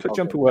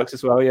 Jumper works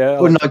as well, yeah.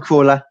 Or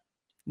Nightcrawler.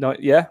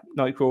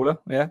 Nightcrawler.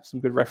 Yeah, some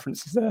good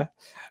references there.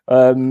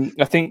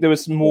 I think there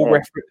was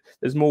more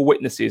there's more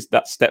witnesses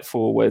that stepped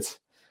forward,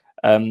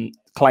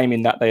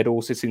 claiming that they had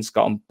also seen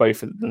Scott on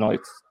both of the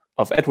nights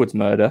of Edward's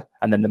murder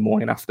and then the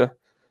morning after.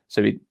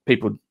 So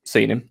people had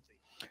seen him.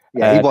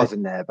 Yeah, he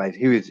wasn't there,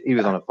 basically. He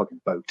was on a fucking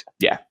boat.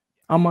 Yeah,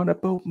 I'm on a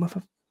boat,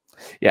 mother.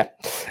 Yeah.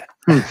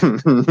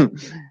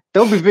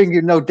 Don't be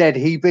bringing no dead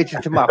he bitch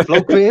into my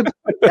float crib.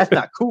 That's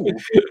not cool.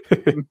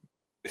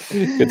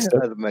 Good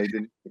stuff. That's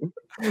amazing.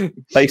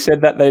 They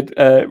said that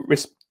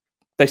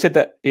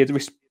he had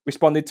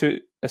responded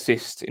to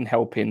assist in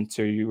helping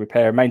to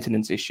repair a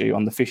maintenance issue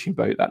on the fishing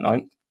boat that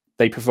night.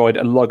 They provide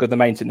a log of the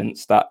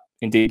maintenance that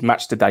indeed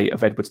matched the date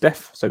of Edward's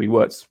death. So he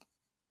worked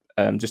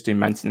just doing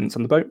maintenance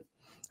on the boat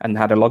and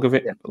had a log of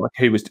it, like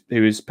who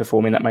was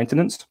performing that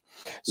maintenance.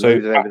 So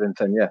evidence,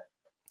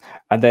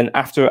 and then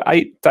after an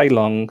 8-day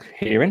long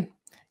hearing,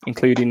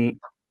 including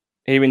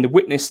hearing the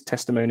witness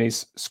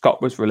testimonies,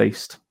 Scott was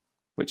released,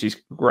 which is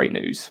great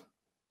news.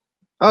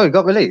 Oh, he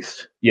got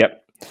released?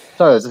 Yep.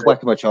 Sorry, I was just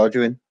whacking my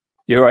charger in.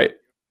 You're right.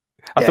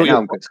 I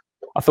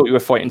thought you were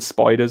fighting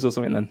spiders or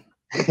something then.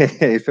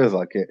 It feels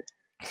like it.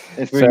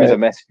 It's really a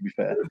mess, to be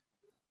fair.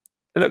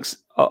 It looks.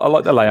 I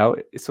like the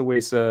layout. It's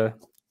always.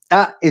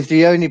 That is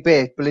the only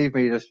bit, believe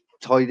me, that's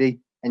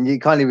tidy, and you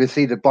can't even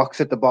see the box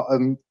at the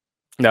bottom.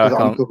 No, I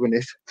can't.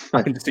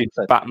 I can just see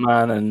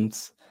Batman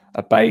and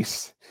a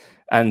base.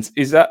 And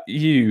is that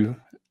you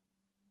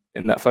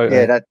in that photo?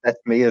 Yeah, that's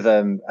me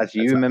as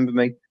you remember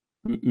me.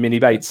 Mini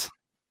Bates.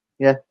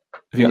 Yeah.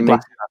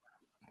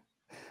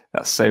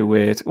 That's so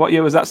weird. What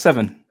year was that?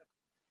 7?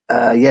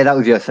 Yeah, that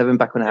was year 7,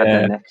 back when I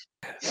had my neck.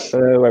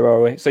 Where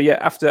are we? So yeah,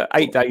 after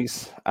 8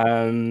 days,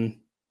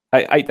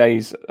 8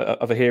 days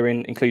of a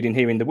hearing, including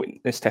hearing the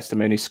witness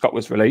testimony, Scott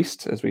was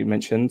released, as we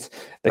mentioned.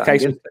 The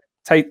case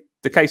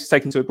was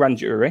taken to a grand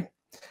jury.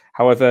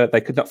 However, they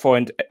could not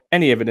find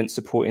any evidence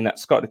supporting that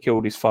Scott had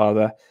killed his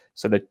father,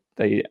 so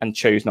they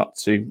chose not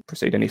to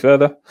proceed any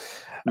further.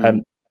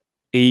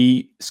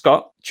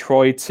 Scott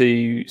tried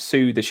to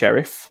sue the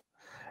sheriff,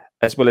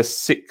 as well as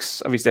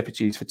 6 of his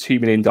deputies, for $2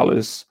 million,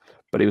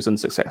 but he was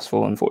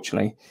unsuccessful,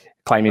 unfortunately,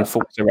 claiming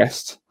false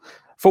arrest,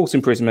 false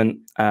imprisonment,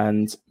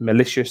 and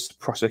malicious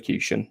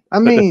prosecution. I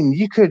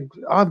mean,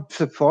 I'm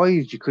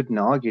surprised you couldn't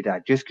argue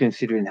that, just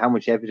considering how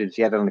much evidence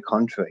he had on the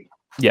contrary.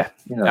 Yeah,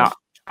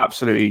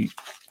 absolutely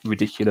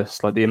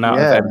ridiculous. Like the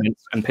amount of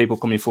evidence and people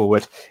coming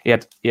forward. He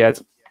had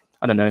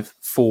I don't know,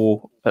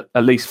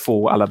 at least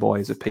 4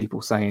 alibis of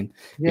people saying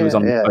he was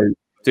on the boat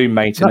doing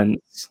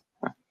maintenance.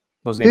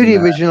 Do the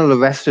original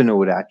arrest and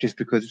all that, just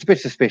because it's a bit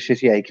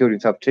suspicious. Yeah, he killed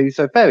himself too,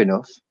 so fair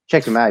enough.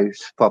 Check him out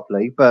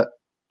properly, but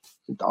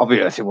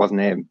obvious it wasn't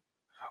him.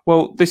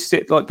 Well, this is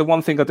it. Like the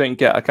one thing I don't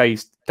get. Okay,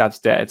 his dad's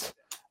dead,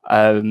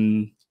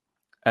 and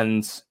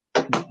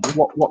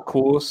what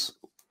cause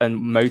and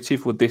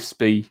motive would this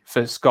be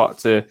for Scott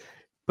to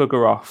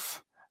bugger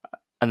off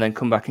and then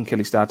come back and kill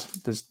his dad?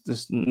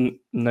 There's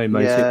no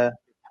motive,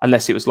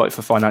 unless it was like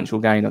for financial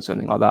gain or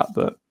something like that.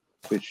 But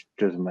which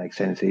doesn't make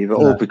sense either.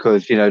 No. Or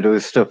because there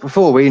was stuff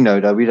before we know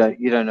though.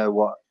 You don't know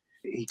what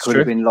he could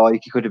have been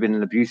like. He could have been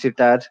an abusive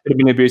dad. Could have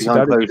been an abusive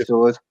dad. Closed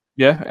doors.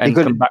 Yeah, and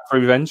come back for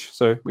revenge.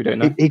 So we don't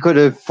know. He could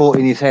have thought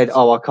in his head,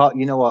 "Oh, I can't.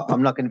 You know what?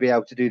 I'm not going to be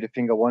able to do the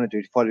thing I want to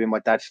do to follow in my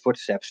dad's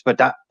footsteps. But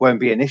that won't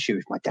be an issue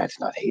if my dad's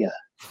not here."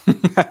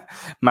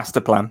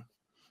 Master plan.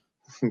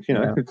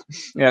 Yeah,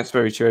 it's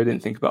very true. I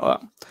didn't think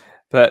about that.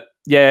 But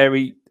yeah,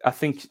 I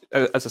think,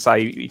 as I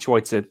say, he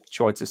tried to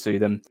sue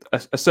them.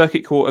 A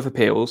Circuit Court of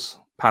Appeals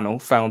panel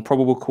found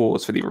probable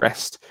cause for the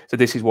arrest. So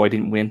this is why he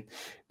didn't win,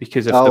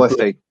 because of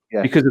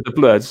because of the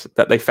blood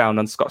that they found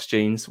on Scott's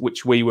jeans,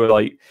 which we were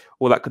like,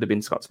 well, that could have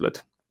been Scott's blood.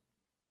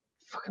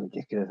 Fucking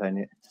ridiculous, ain't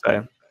it?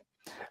 So,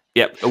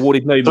 yep,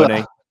 awarded no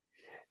money,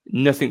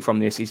 nothing from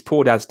this. His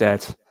poor dad's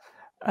dead.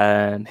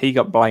 He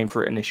got blamed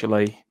for it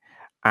initially,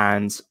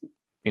 and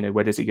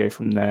where does he go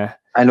from there?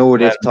 And all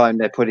this time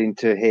they put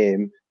into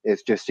him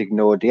is just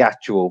ignored the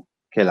actual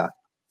killer.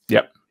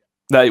 Yep.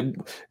 They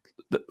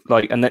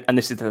and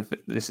this is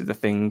the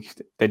thing.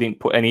 They didn't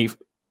put any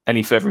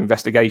further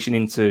investigation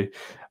into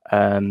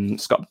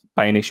Scott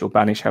Banish or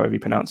Banish, however you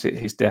pronounce it,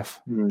 his death.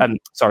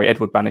 Sorry,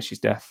 Edward Banish's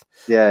death.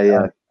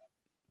 Yeah.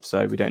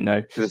 So we don't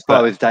know. As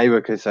far as they were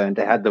concerned,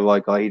 they had the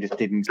right guy. He just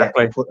didn't get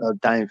put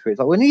down for it. It's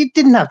like, well, he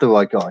didn't have the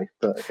right guy.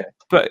 But okay.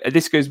 But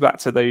this goes back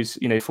to those,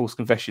 false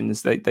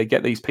confessions. They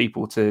get these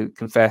people to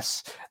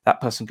confess. That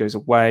person goes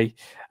away.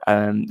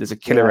 There's a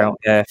killer out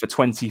there for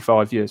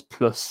 25 years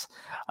plus.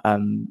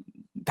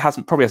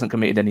 Probably hasn't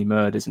committed any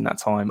murders in that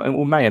time,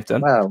 or may have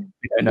done. Wow.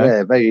 We don't know.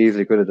 Yeah, very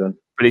easily could have done.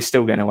 But he's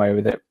still getting away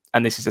with it.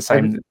 And this is the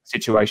same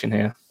situation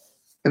here.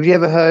 Have you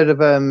ever heard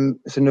of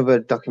it's another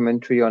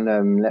documentary on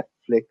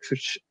Netflix,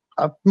 which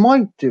I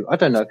might do? I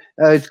don't know.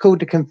 It's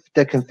called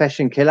The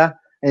Confession Killer,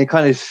 and it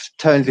kind of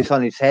turns this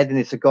on its head. And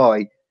it's a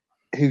guy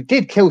who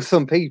did kill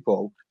some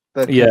people,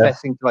 but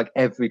confessing to like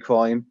every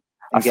crime.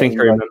 I think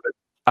I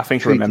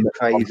remember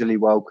crazily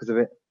well because of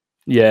it.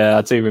 Yeah,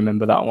 I do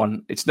remember that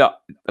one. It's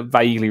not. I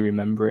vaguely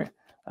remember it.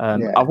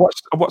 I've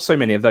watched so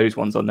many of those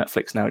ones on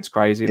Netflix now. It's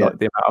crazy, like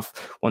the amount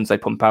of ones they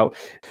pump out.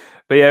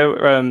 But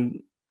yeah,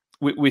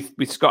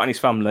 with Scott and his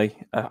family,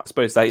 I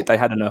suppose they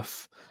had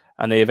enough,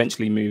 and they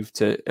eventually moved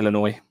to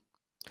Illinois.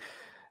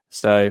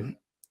 So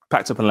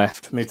packed up and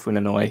left, moved to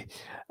Illinois.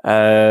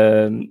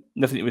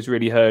 Nothing was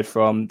really heard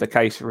from. The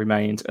case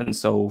remained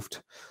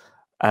unsolved,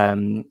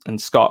 and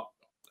Scott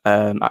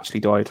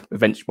actually died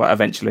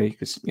eventually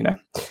because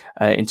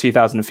in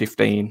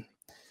 2015.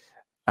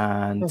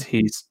 And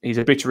his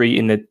obituary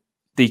in the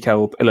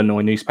DeKalb,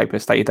 Illinois newspaper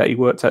stated that he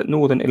worked at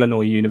Northern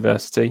Illinois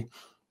University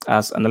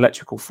as an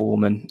electrical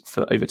foreman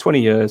for over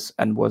 20 years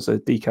and was a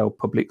DeKalb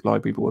Public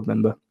Library Board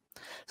member.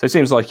 So it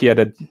seems like he had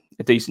a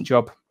decent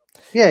job.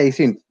 Yeah, he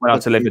seemed went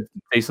out to live a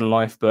decent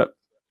life, but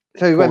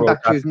so he went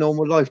back to his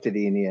normal life, did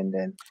he? In the end,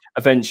 then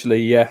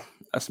eventually, yeah,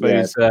 I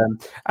suppose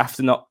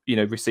after not,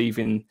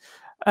 receiving.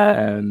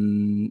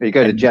 You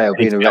go to jail,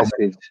 being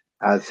arrested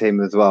as him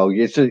as well.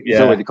 It's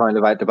already kind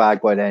of out the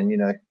bag by then,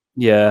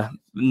 Yeah,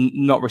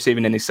 not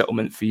receiving any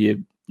settlement for your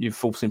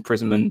false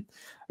imprisonment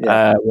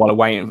while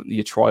awaiting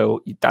your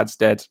trial. Your dad's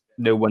dead.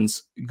 No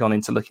one's gone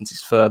in to look into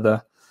this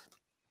further.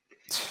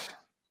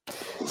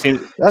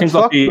 Seems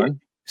like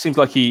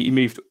he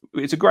moved.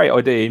 It's a great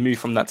idea. He moved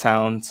from that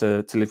town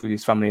to live with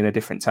his family in a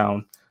different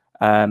town,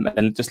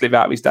 and just live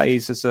out his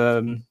days as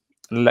an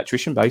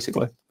electrician,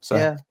 basically. So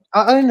yeah,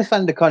 I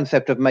understand the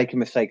concept of making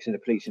mistakes in the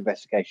police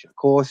investigation. Of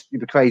course, you'd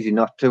be crazy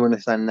not to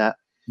understand that.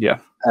 Yeah,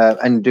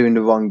 and doing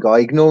the wrong guy,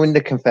 ignoring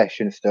the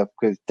confession stuff,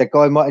 because the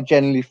guy might have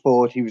genuinely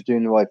thought he was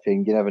doing the right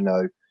thing. You never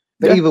know.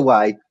 But either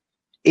way,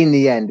 in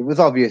the end, it was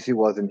obvious it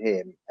wasn't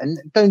him. And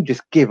don't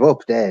just give up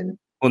then.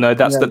 Well, no,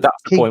 that's the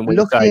point.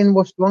 Looking,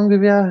 what's wrong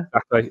with you?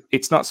 Exactly.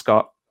 It's not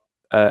Scott.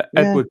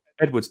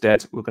 Edward's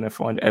dead. We're going to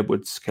find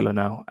Edward's killer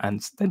now,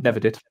 and they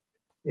never did.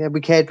 Yeah, we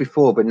cared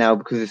before, but now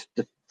because it's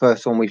the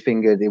first one we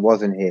fingered, it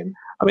wasn't him.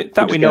 I mean,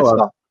 that we know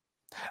of.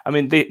 I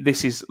mean,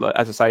 this is,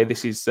 as I say,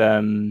 this is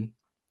some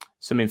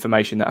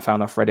information that I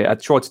found off Reddit. I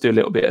tried to do a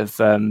little bit of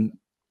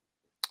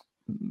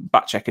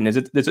back checking. There's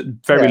a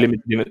very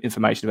limited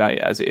information about it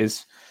as it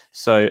is.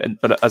 So,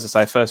 but as I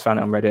say, I first found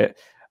it on Reddit.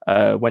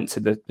 Went to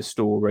the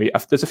story.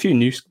 There's a few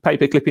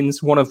newspaper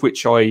clippings, one of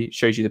which I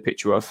showed you the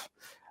picture of.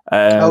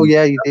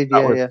 You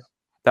did.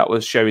 That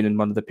was showing in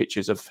one of the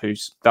pictures of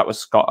that was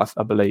Scott,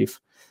 I believe.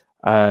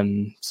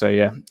 So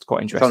yeah, it's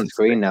quite interesting. It's on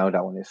screen now.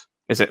 That one is.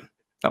 Is it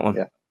that one?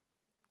 Yeah.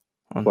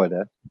 Right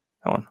there.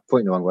 That one.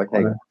 Pointing the wrong way.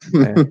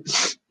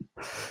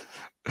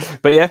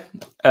 But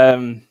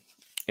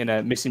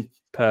yeah, missing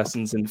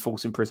persons and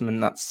false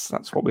imprisonment.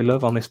 That's what we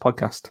love on this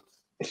podcast.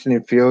 It's an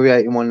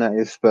infuriating one, that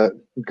is, but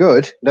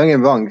good. Don't get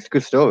me wrong, it's a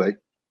good story.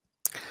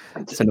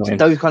 It's annoying.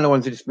 Those kind of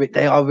ones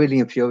they are really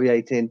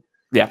infuriating.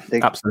 Yeah,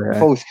 absolutely.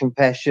 False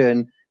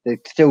confession. They're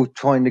still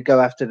trying to go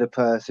after the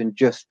person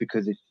just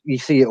because you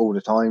see it all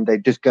the time. They're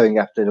just going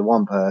after the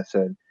one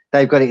person.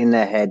 They've got it in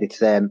their head. It's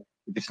them.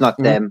 If it's not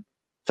them,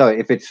 sorry,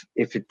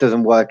 if it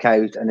doesn't work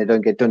out and they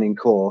don't get done in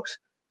court,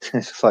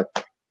 it's just like,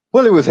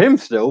 well, it was him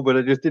still, but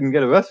I just didn't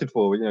get arrested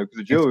for it, because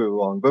the jury were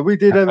wrong. But we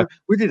did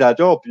our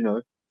job,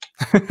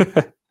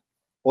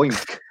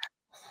 Oink.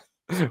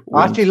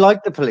 I actually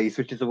like the police,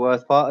 which is the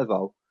worst part as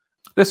well.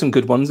 There's some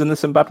good ones and there's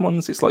some bad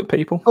ones. It's like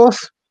people. Of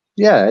course.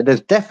 Yeah,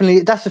 that's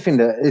the thing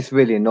that is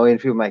really annoying.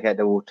 People make out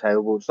they're all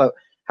terrible. So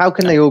how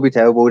can they all be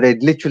terrible? They're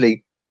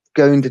literally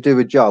going to do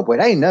a job where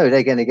they know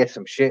they're going to get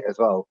some shit as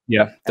well.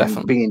 Yeah, definitely.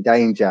 And be in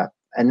danger.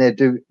 And they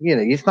do,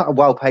 it's not a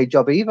well-paid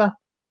job either.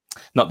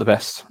 Not the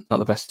best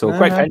at all.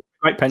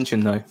 Great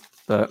pension though,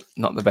 but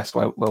not the best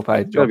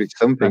well-paid job. There'll be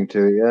something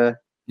to it, yeah.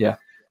 Yeah.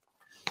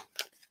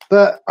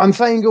 But I'm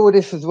saying all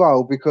this as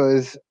well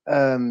because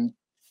a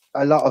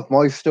lot of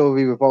my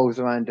story revolves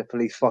around the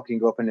police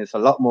fucking up, and it's a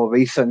lot more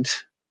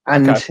recent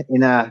and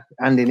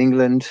in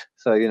England.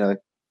 So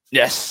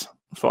Yes,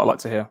 that's what I like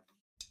to hear.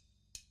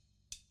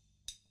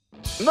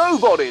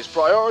 Nobody's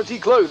Priority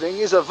Clothing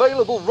is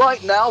available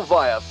right now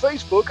via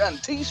Facebook and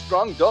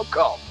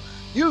teesprung.com.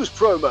 Use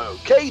promo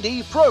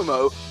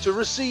KDPromo to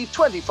receive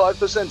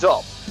 25%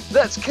 off.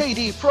 That's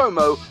KD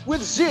Promo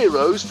with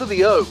zeros for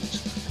the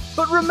O's.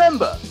 But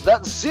remember,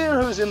 that's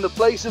zeros in the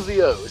place of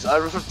the O's.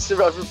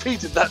 I've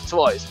repeated that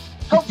twice.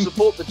 Help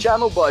support the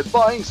channel by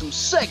buying some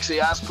sexy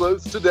ass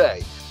clothes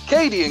today.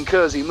 Katie and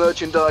Kersey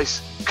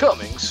merchandise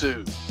coming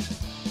soon.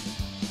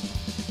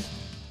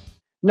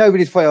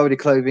 Nobody's Priority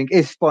Clothing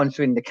is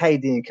sponsoring the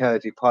Katie and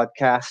Kersey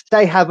podcast.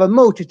 They have a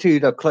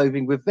multitude of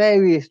clothing with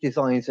various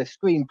designs that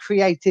scream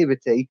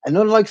creativity. And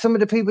unlike some of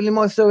the people in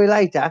my story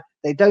later,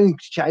 they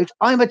don't shout,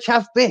 "I'm a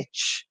chav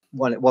bitch."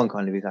 One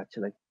kind of is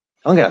actually.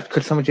 I'm going to have to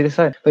cut somebody to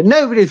say it. But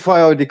Nobody's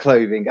Priority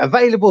Clothing,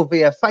 available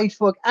via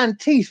Facebook and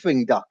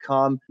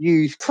teespring.com.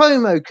 Use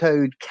promo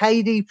code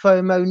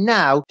KDPromo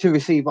now to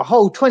receive a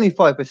whole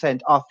 25%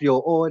 off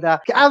your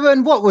order.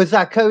 Aaron, what was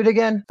that code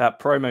again?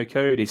 That promo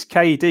code is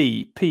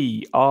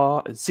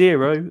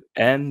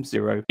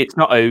KDPR0M0. It's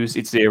not O's,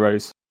 it's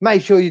zeros.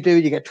 Make sure you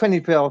do. You get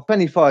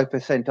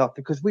 25% off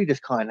because we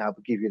just can't help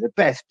but give you the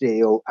best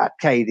deal at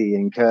KD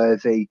and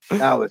Kersey.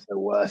 That was the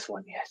worst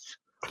one, yes.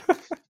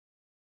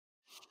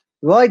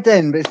 Right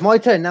then, but it's my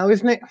turn now,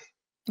 isn't it?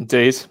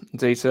 Indeed.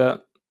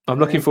 I'm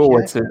looking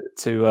forward to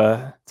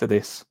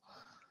this.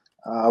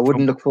 I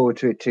wouldn't look forward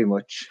to it too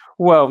much.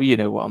 Well, you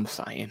know what I'm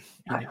saying.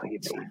 I know what you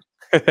mean.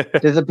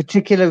 There's a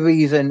particular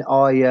reason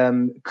I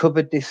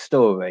covered this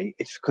story.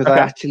 It's because I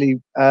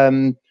actually,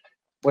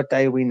 what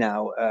day are we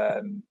now?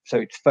 So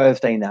it's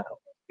Thursday now.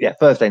 Yeah,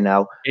 Thursday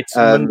now. It's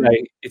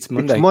Monday. It's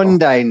Monday.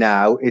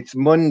 It's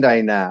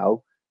Monday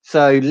now.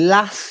 So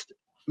last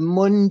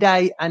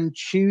Monday and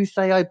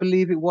Tuesday, I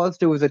believe it was,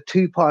 there was a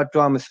 2-part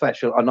drama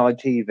special on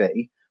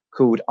ITV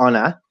called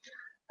Honor,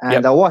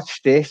 and I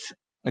watched it.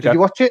 Okay. Did you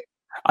watch it?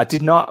 I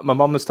did not. My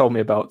mum has told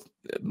me about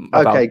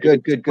okay,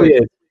 good.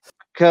 Weird.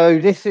 So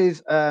this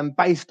is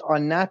based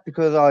on that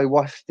because I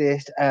watched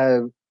it,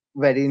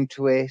 read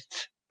into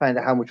it, found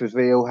out how much was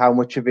real, how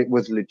much of it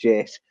was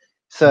legit.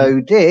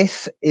 So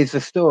this is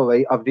the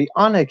story of the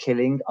honor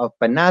killing of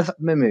Banaz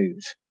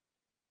Mahmood.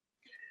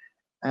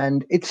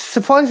 And it's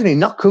surprisingly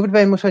not covered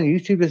very much on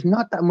YouTube. There's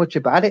not that much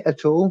about it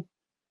at all.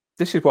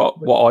 This is what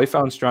I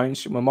found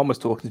strange. My mum was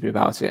talking to me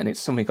about it, and it's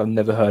something I've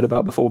never heard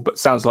about before, but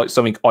sounds like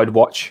something I'd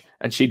watch,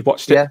 and she'd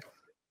watched it. Yeah,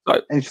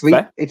 and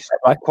it's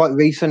quite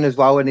recent as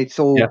well, and it's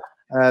all. Yeah.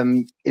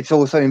 It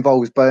also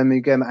involves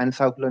Birmingham and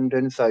South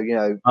London, so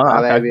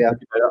our area.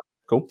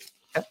 Cool.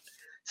 Yeah.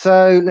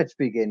 So let's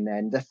begin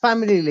then. The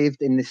family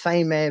lived in the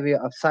same area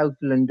of South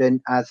London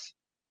as.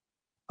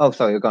 Oh,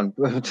 sorry, I've gone.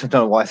 I don't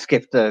know why I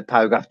skipped the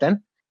paragraph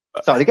then.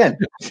 Start again.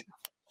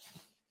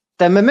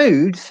 The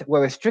Mahmoods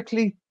were a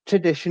strictly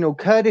traditional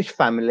Kurdish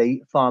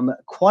family from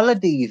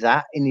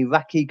Qualadiza in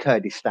Iraqi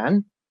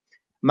Kurdistan.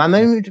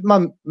 Mahmood,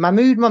 a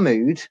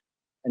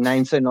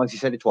name so nice you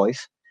said it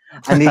twice,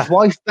 and his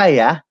wife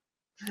Baya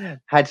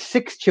had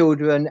 6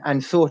 children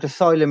and sought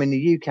asylum in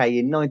the UK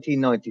in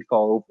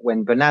 1995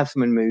 when Banaz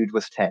Mahmood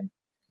was 10.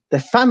 The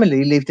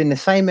family lived in the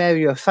same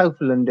area of South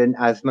London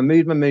as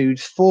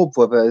Mahmood's 4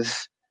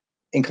 brothers,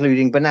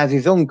 including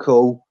Banaz's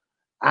uncle,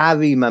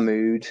 Ari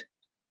Mahmood,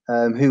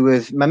 who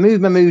was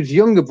Mahmood's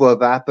younger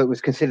brother, but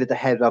was considered the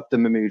head of the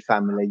Mahmood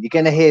family. You're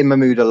going to hear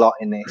Mahmood a lot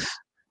in this.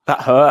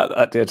 That hurt,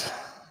 that did.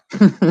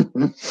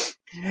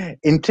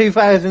 In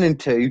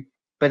 2002,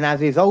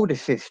 Banaz's older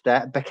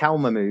sister, Bakal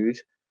Mahmood,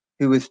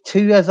 who was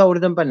 2 years older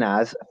than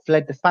Banaz,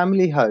 fled the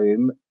family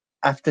home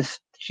after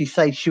she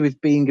said she was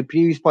being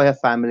abused by her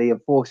family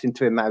and forced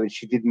into a marriage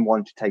she didn't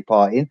want to take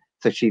part in.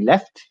 So she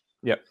left.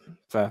 Yep,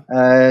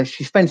 fair.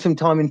 She spent some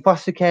time in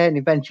foster care and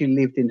eventually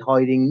lived in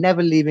hiding,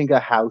 never leaving her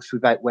house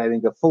without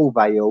wearing a full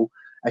veil,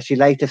 as she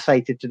later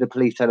stated to the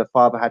police that her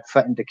father had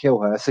threatened to kill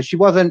her. So she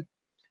wasn't,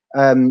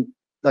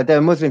 like they're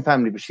a Muslim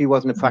family, but she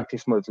wasn't a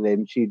practiced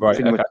Muslim. She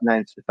pretty much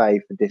announced the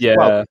faith for this. Yeah.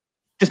 Well,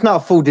 just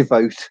not a full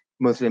devout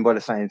Muslim by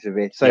the sounds of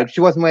it. So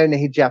she wasn't wearing a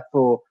hijab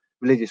for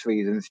religious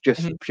reasons,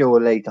 just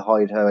purely to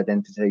hide her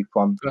identity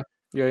from.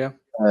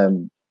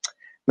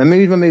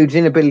 Mahmoud's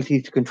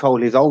inability to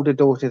control his older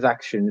daughter's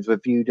actions were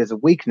viewed as a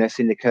weakness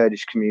in the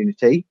Kurdish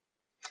community,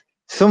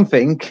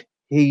 something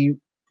he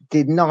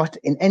did not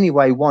in any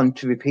way want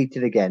to repeat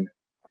it again.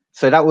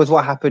 So that was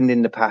what happened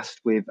in the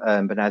past with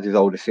Banaz's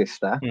older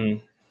sister.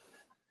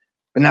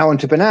 But now on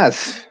to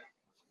Banaz.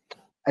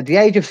 At the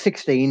age of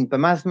 16,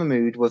 Banaz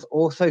Mahmoud was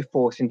also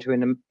forced into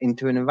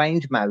an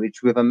arranged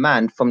marriage with a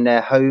man from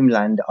their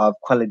homeland of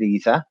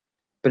Qualadiza.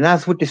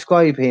 Banaz would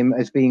describe him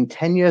as being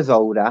 10 years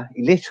older,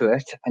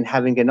 illiterate, and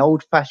having an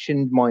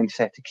old-fashioned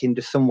mindset akin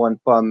to someone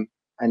from,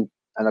 and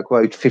I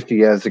quote, 50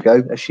 years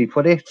ago, as she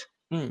put it.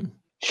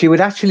 She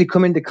would actually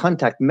come into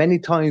contact many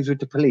times with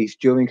the police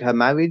during her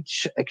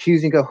marriage,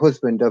 accusing her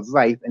husband of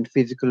rape and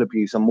physical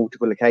abuse on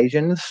multiple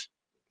occasions.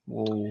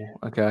 Whoa,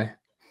 okay.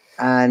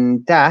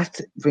 And that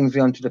brings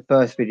me on to the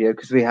first video,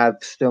 because we have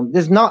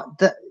there's not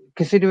that,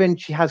 considering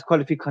she has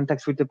quite a few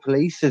contacts with the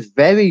police,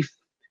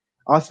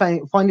 I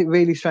find it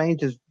really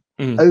strange. There's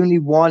only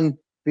one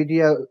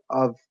video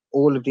of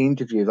all of the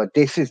interviews. Like,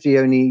 this is the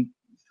only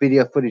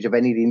video footage of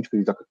any of the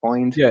interviews I could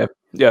find. Yeah.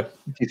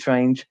 Which is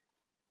strange.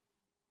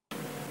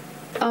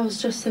 I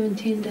was just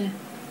 17 there.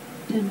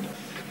 And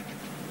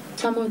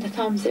some of the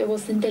times it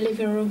was in the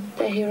living room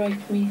that he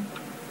raped me.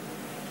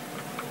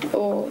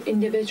 Or in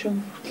the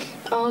bedroom.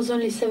 I was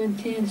only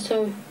 17,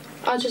 so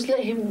I just let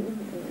him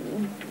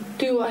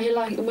do what he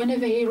liked.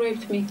 Whenever he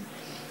raped me,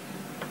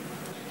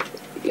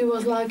 it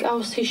was like I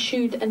was his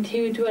shoe and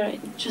he would wear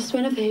it just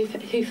whenever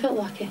he felt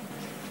like it.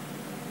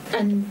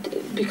 And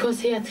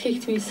because he had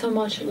kicked me so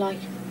much, like,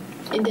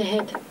 in the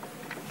head,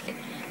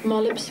 my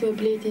lips were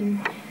bleeding,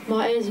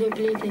 my ears were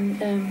bleeding.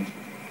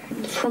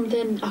 From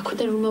then, I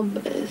couldn't remember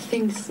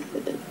things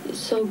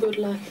so good,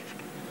 like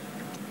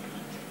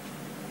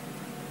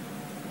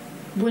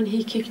when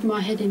he kicked my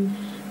head in,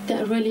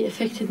 that really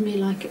affected me.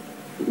 Like,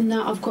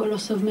 now I've got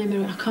loss of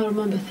memory, I can't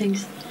remember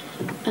things.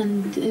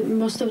 And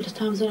most of the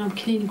times when I'm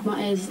cleaning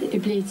my ears,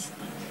 it bleeds.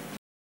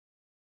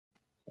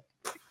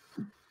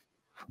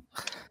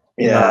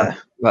 Yeah,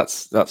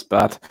 that's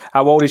bad.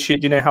 How old is she?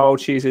 Do you know how old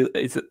she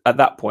is at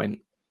that point?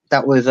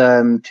 That was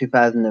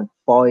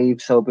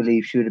 2005, so I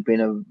believe she would have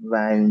been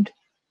around,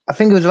 I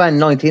think it was around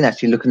 19,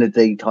 actually, looking at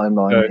the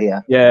timeline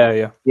here.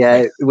 Yeah,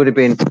 it would have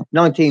been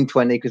 19,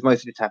 20, because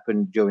most of it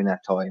happened during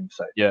that time.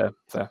 So yeah,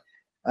 fair.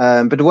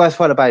 But the worst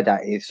part about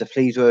that is the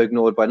pleas were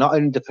ignored by not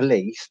only the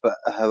police, but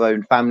her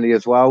own family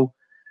as well.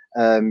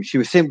 She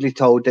was simply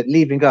told that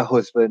leaving her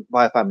husband,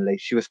 by her family,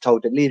 she was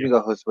told that leaving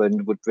her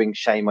husband would bring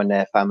shame on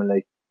their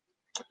family.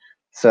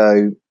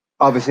 So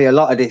obviously a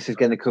lot of this is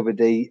going to cover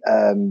the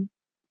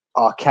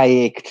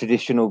archaic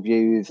traditional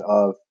views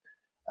of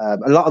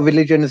a lot of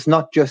religions,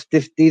 not just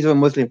this. These are a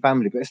Muslim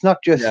family, but it's not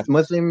just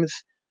Muslims.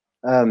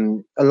 A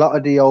lot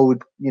of the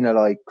old,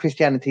 like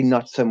Christianity,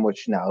 not so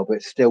much now,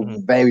 but still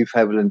very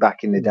prevalent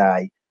back in the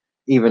day,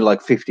 even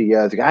like 50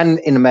 years ago, and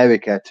in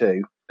America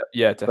too.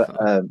 Yeah,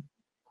 definitely.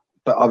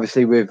 But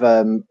obviously with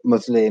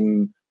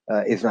Muslim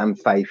Islam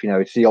faith,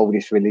 it's the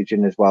oldest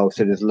religion as well.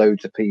 So there's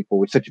loads of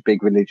people. It's such a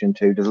big religion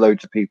too. There's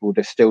loads of people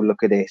that still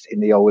look at it in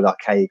the old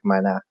archaic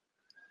manner.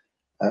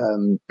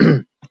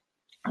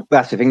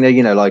 That's the thing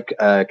there, like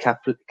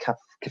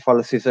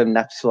Catholicism,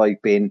 that's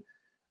like been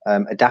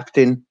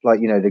adapting, like,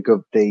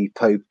 the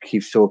Pope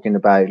keeps talking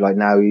about, like,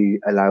 now he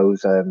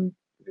allows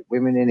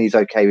women in, he's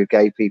okay with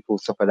gay people,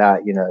 stuff like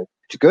that,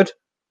 it's good,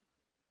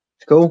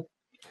 it's cool.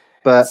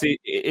 But see,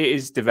 it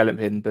is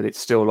developing, but it's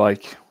still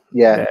like,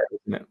 isn't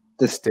it?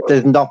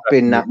 There's not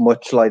been that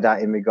much like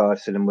that in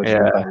regards to the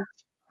Muslim faith.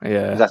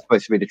 Yeah, that's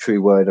supposed to be the true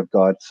word of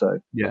God. So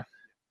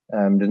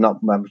there's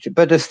not much,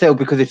 but there's still,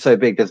 because it's so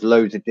big, there's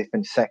loads of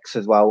different sects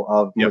as well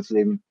of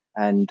Muslim,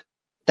 and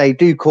they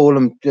do call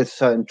them just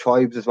certain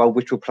tribes as well,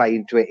 which will play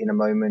into it in a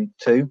moment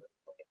too.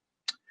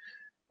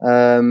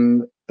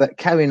 But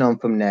carrying on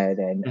from there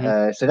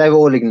then, so they were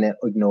all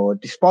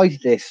ignored.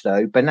 Despite this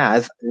though,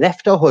 Banaz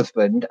left her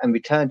husband and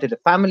returned to the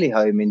family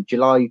home in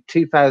July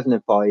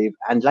 2005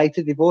 and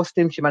later divorced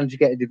him. She managed to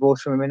get a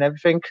divorce from him and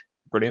everything.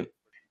 Brilliant.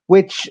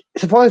 Which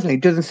surprisingly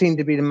doesn't seem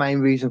to be the main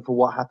reason for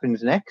what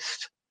happens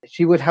next.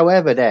 She would,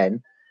 however,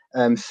 then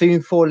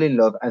soon fall in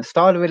love and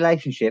start a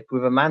relationship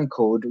with a man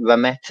called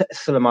Ramet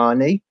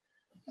Soleimani.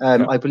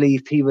 I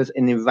believe he was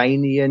an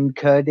Iranian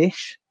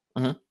Kurdish,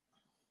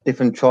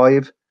 different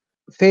tribe.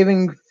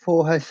 Fearing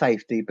for her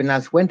safety,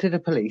 Banaz went to the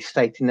police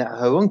stating that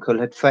her uncle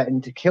had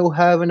threatened to kill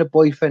her and her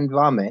boyfriend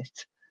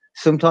Ramet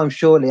sometime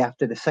shortly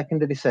after the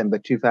 2nd of December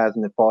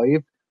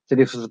 2005. So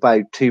this was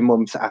about 2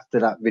 months after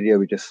that video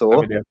we just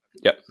saw.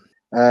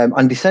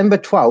 On December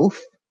 12th,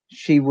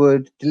 she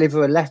would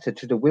deliver a letter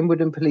to the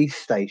Wimbledon police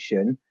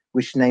station,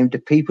 which named the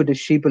people that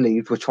she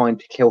believed were trying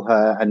to kill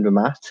her and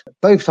Ramat.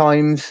 Both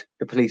times,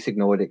 the police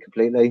ignored it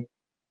completely,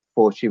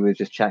 thought she was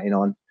just chatting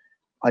on.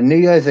 On New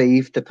Year's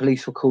Eve, the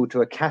police were called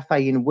to a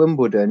cafe in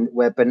Wimbledon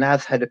where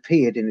Banaz had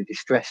appeared in a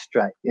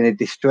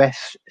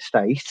distressed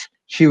state.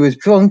 She was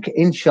drunk,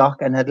 in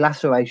shock, and had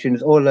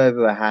lacerations all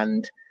over her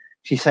hand.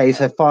 She says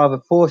her father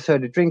forced her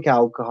to drink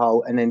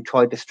alcohol and then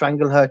tried to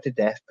strangle her to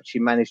death, but she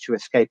managed to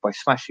escape by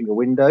smashing a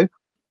window.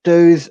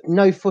 There's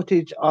no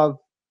footage of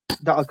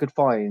that I could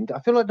find. I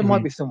feel like there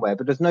might be somewhere,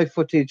 but there's no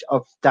footage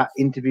of that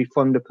interview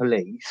from the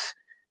police.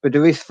 But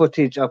there is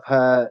footage of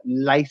her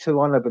later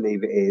on, I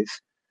believe it is,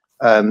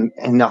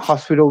 in the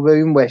hospital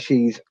room where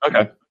she's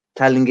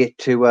telling it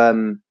to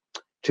her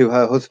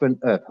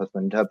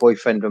her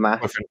boyfriend,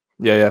 Ramat.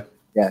 Yeah.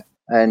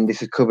 And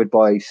this is covered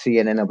by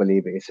CNN, I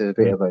believe it is. So a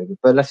bit of over.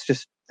 But let's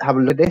just have a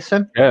look at this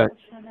then. Yeah.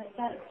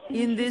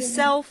 In this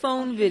cell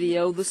phone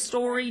video, the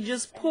story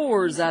just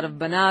pours out of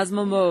Banaz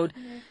Mahmoud,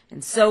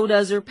 and so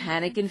does her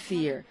panic and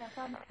fear.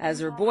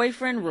 As her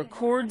boyfriend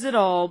records it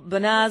all,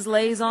 Banaz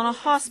lays on a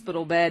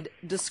hospital bed,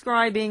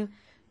 describing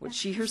what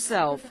she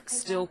herself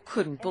still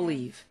couldn't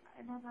believe.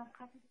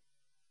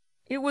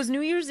 It was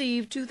New Year's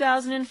Eve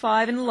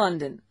 2005 in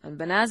London, and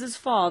Banaz's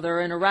father,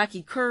 an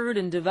Iraqi Kurd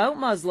and devout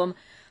Muslim,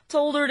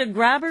 told her to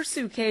grab her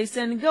suitcase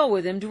and go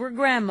with him to her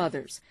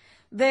grandmother's.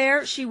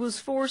 There, she was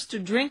forced to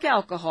drink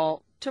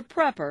alcohol to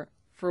prep her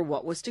for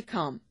what was to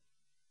come.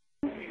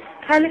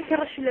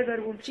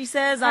 She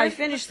says, I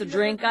finished the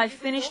drink, I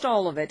finished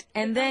all of it,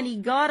 and then he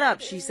got up,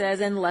 she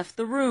says, and left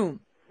the room.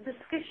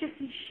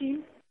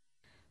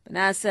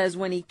 Banaz says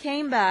when he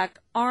came back,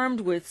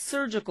 armed with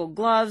surgical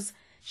gloves,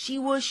 she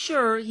was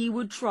sure he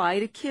would try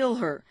to kill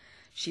her.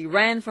 She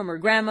ran from her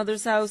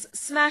grandmother's house,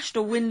 smashed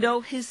a window,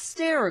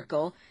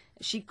 hysterical,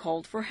 as she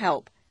called for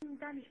help.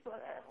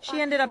 She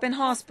ended up in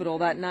hospital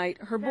that night,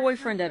 her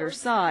boyfriend at her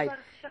side.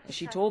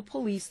 She told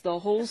police the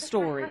whole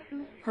story.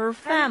 Her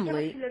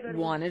family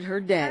wanted her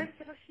dead.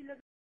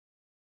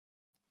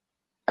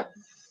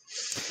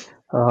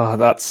 Oh,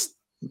 that's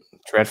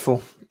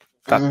dreadful.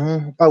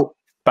 Bad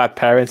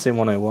parenting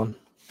 101.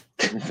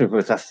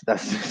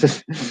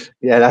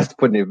 That's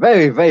putting it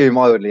very, very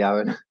mildly,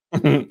 Aaron.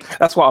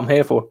 That's what I'm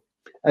here for.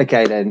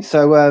 Okay, then.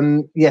 So,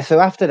 so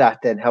after that,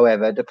 then,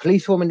 however, the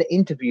policewoman that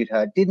interviewed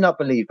her did not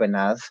believe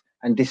Banaz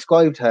and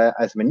described her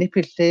as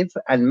manipulative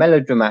and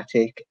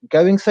melodramatic,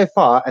 going so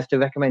far as to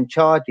recommend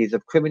charges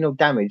of criminal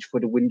damage for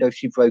the window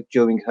she broke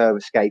during her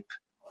escape.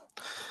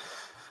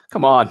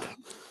 Come on.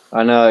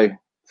 I know.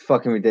 It's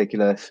fucking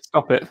ridiculous.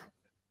 Stop it.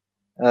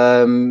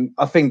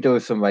 I think there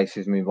was some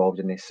racism involved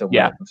in this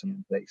somewhere.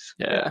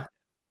 Yeah.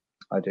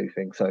 I do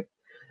think so.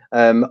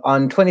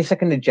 On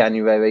 22nd of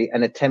January,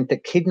 an attempt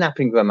at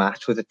kidnapping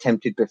Ramat was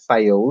attempted but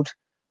failed.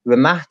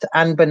 Ramat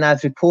and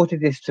Banaz reported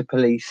this to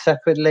police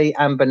separately,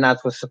 and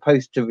Banaz was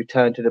supposed to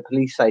return to the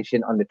police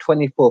station on the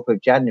 24th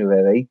of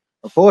January.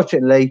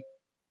 Unfortunately,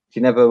 she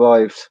never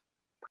arrived.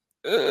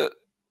 I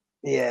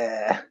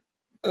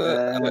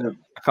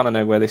kind of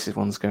know where this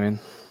one's going.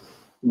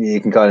 You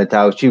can kind of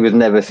tell. She was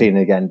never seen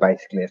again,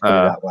 basically. Let's put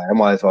it that way. I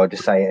might as well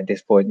just say it at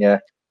this point, yeah.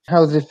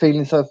 How's it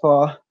feeling so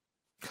far?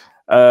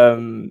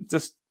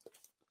 Just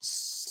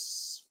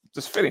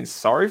feeling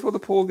sorry for the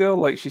poor girl.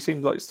 Like, she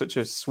seemed like such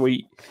a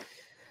sweet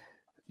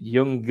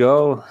young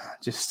girl,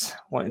 just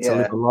wanting to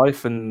live a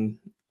life, and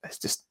it's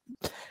just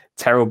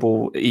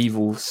terrible,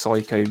 evil,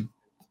 psycho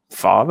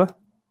father.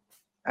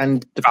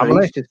 And the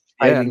police just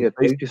failing her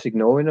too, just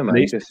ignoring them.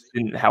 Police just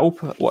didn't help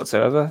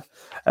whatsoever.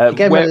 He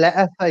gave a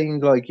letter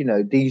saying, like,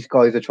 these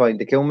guys are trying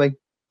to kill me.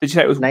 Did you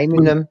say it was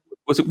naming them?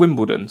 Was it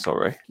Wimbledon?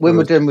 Sorry,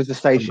 Wimbledon was the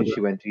station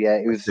she went to. Yeah,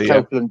 it was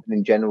South London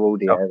in general,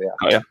 the area.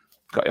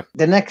 Got you.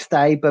 The next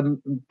day,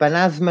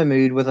 Banaz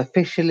Mahmoud was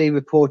officially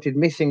reported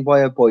missing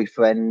by her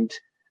boyfriend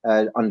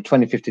on the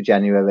 25th of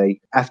January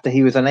after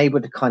he was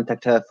unable to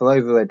contact her for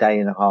over a day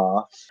and a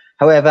half.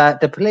 However,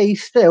 the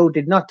police still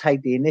did not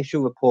take the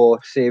initial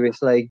report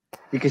seriously.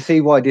 You can see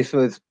why this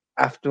was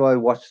after I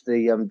watched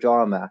the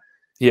drama.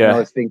 Yeah, I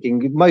was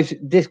thinking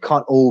this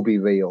can't all be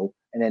real,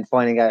 and then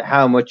finding out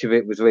how much of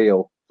it was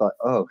real. Like,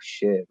 oh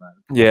shit, man.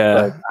 Yeah,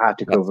 so I had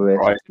to cover it.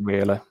 Right,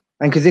 really.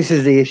 And because this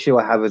is the issue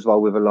I have as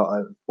well with a lot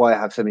of why I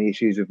have so many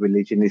issues with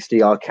religion, is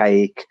the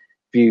archaic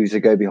views that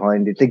go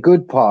behind it. The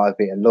good part of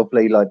it are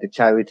lovely, like the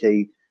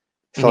charity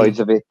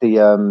sides of it,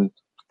 the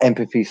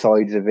empathy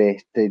sides of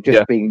it, the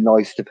just being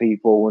nice to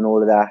people and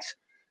all of that.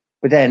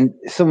 But then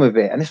some of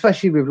it, and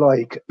especially with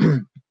like,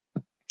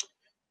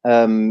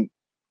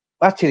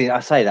 actually, I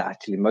say that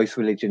actually, most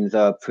religions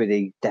are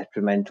pretty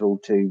detrimental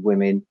to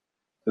women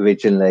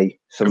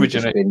originally. Some have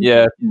just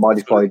been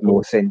modified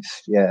more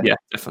since. Yeah,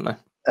 definitely.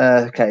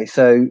 Okay,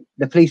 so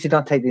the police did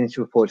not take the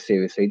initial report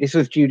seriously. This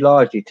was due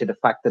largely to the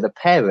fact that the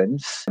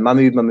parents,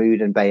 Mahmoud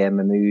Mahmoud and Bayem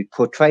Mahmoud,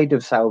 portrayed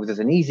themselves as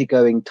an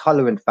easygoing,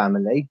 tolerant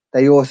family.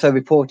 They also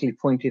reportedly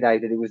pointed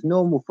out that it was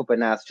normal for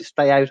Banaz to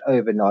stay out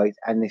overnight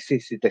and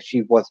insisted that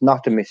she was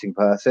not a missing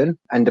person.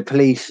 And the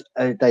police,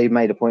 they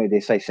made a point of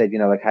this. They said,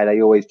 like how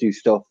they always do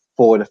stuff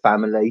for the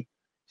family.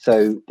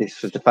 So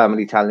this was the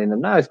family telling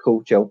them, no, it's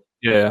cool, chill.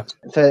 Yeah.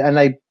 So, and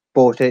they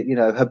bought it.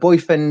 Her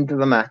boyfriend,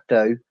 Ramat,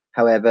 though,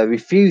 however,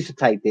 refused to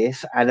take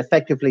this and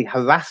effectively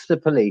harassed the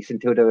police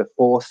until they were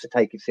forced to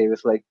take it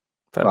seriously.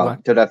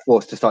 Until they're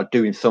forced to start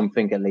doing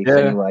something at least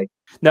anyway.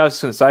 No, I was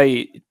going to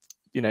say,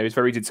 he's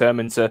very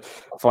determined to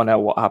find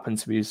out what happened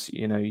to his,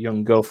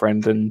 young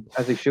girlfriend. And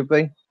as he should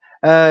be.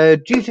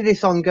 Due to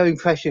this ongoing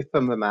pressure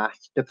from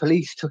Ramat, the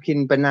police took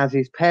in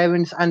Banaz's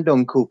parents and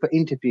uncle for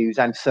interviews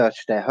and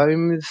searched their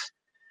homes.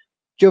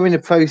 During the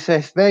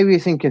process,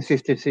 various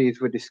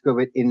inconsistencies were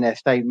discovered in their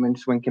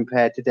statements when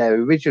compared to their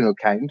original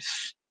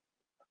counts.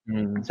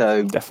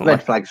 So definitely.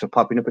 Red flags were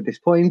popping up at this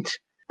point.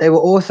 They were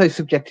also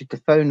subjected to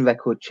phone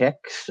record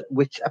checks,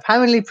 which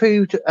apparently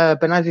proved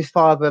Banaz's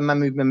father,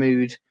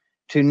 Mahmoud,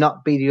 to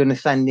not be the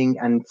understanding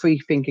and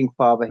free-thinking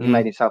father he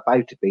made himself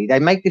out to be. They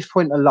make this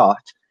point a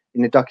lot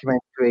in the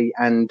documentary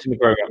and in the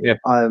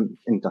program,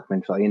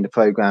 in the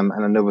program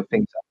and another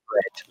things I've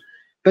read.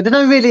 But they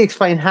don't really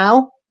explain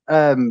how.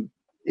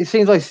 It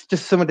seems like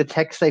just some of the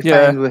texts they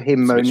found were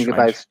him moaning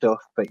about stuff,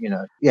 but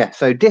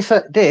So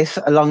this,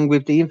 along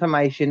with the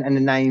information and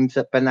the names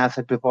that Banaz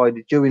had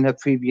provided during her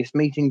previous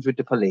meetings with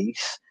the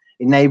police,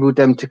 enabled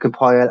them to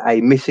compile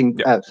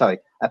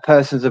a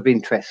persons of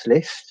interest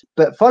list.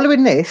 But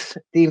following this,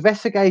 the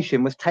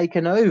investigation was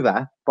taken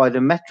over by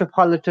the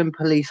Metropolitan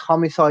Police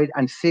Homicide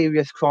and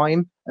Serious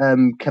Crime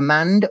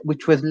Command,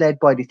 which was led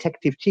by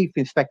Detective Chief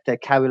Inspector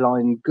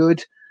Caroline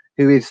Good,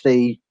 who is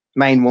the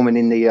main woman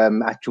in the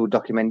actual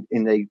document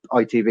in the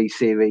ITV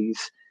series.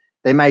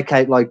 They make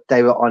out like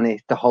they were on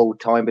it the whole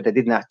time, but they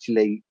didn't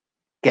actually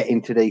get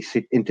into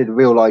the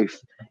real life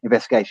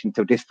investigation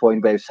until this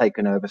point where it was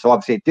taken over. So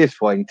obviously at this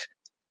point,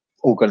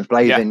 all guns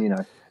blazing,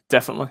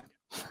 Definitely.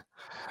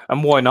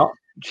 And why not?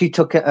 She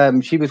took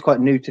it. She was quite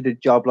new to the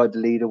job, like the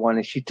leader one,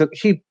 and she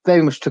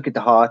very much took it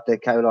to heart.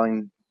 That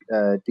Caroline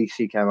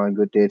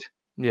Good did.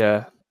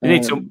 Yeah, we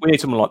need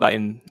someone like that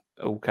in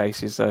all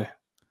cases, though.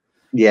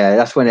 Yeah,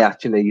 that's when it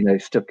actually,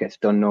 stuff gets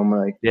done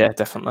normally. Yeah,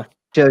 definitely.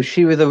 So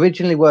she was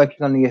originally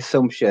working on the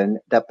assumption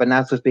that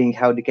Banaz was being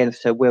held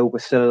against her will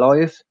but still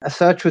alive. A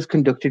search was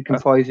conducted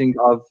comprising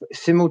of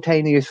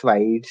simultaneous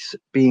raids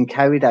being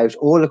carried out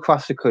all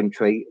across the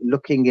country,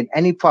 looking in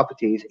any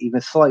properties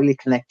even slightly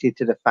connected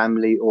to the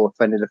family or a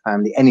friend of the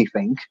family,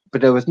 anything.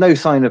 But there was no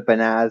sign of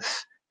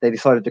Banaz. They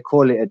decided to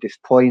call it at this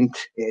point.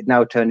 It had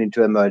now turned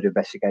into a murder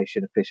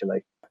investigation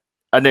officially.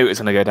 I knew it was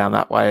going to go down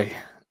that way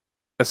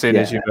as soon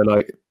as you were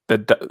like the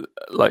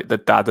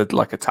dad had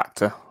attacked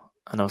her.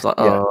 And I was like,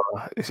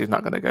 this is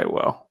not going to go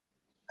well.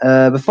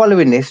 But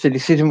following this, the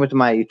decision was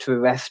made to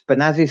arrest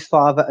Banaz's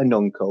father and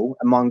uncle,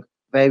 among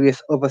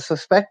various other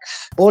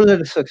suspects. All of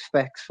the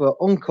suspects were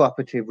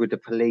uncooperative with the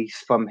police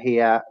from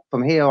here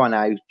on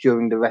out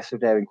during the rest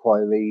of their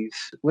inquiries.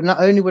 Well,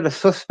 not only were the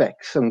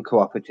suspects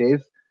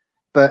uncooperative,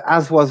 but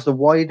as was the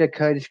wider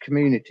Kurdish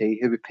community,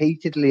 who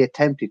repeatedly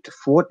attempted to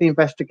thwart the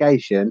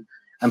investigation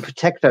and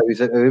protect those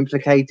that are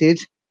implicated.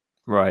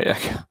 Right,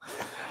 okay.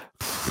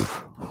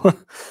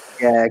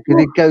 Yeah,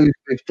 because it goes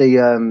with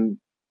the,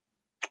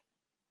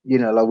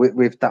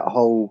 with that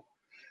whole,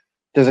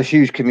 there's a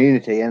huge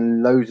community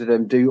and loads of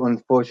them do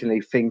unfortunately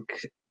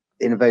think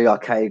in a very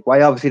archaic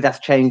way. Obviously, that's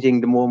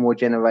changing the more and more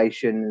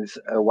generations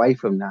away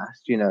from that,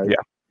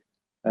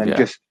 And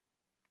just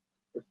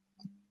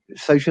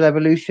social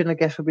evolution, I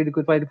guess, would be the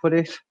good way to put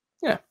it.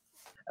 Yeah.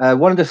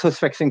 One of the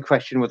suspects in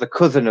question was a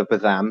cousin of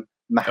Bassam,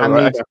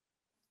 Mohammed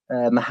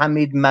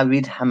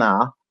Marid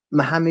Hamar.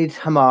 Mohammed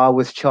Hamar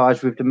was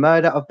charged with the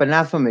murder of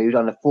Banaz Mahmoud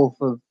on the 4th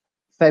of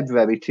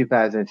February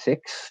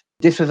 2006.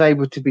 This was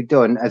able to be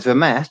done as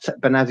Ramat,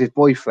 Banaz's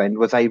boyfriend,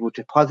 was able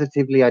to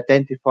positively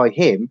identify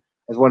him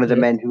as one of the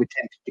men who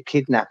attempted to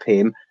kidnap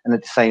him and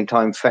at the same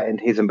time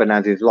threatened his and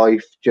Banaz's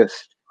life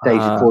just days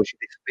before she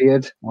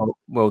disappeared.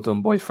 Well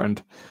done,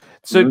 boyfriend.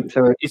 So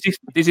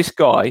is this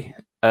guy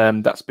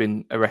that's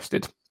been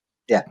arrested?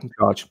 Yeah. In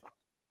charge.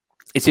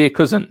 Is he a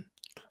cousin?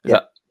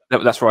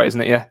 That's right, isn't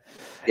it? Yeah.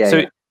 Yeah.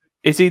 So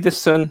is he the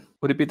son?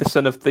 Would it be the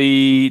son of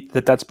the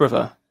dad's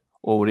brother,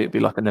 or would it be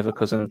like another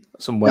cousin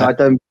somewhere?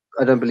 No,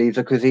 I don't believe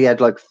so, because he had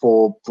like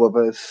 4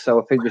 brothers.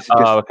 So I think this is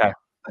just a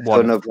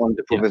son of one of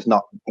the brothers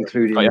not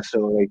included in the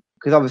story.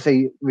 Because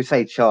obviously we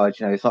say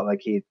charge, it's not like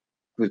he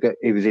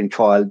was in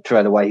trial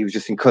away. He was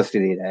just in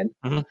custody then,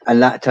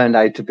 and that turned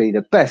out to be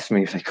the best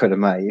move they could have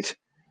made.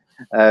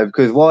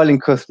 Because while in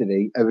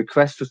custody, a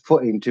request was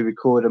put in to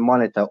record and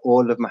monitor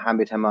all of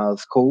Mohammed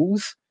Hamar's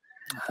calls.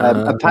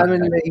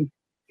 Apparently,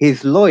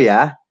 his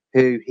lawyer,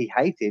 who he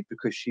hated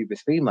because she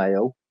was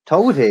female,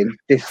 told him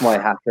this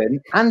might happen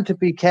and to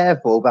be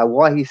careful about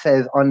what he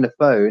says on the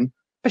phone,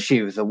 but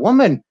she was a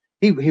woman.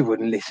 He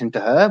wouldn't listen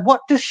to her.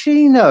 What does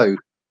she know?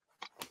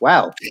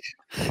 Well,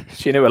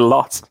 she knew a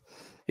lot.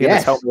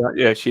 Yes.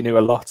 Yeah, she knew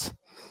a lot.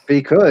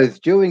 Because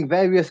during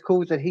various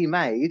calls that he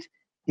made,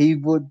 he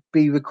would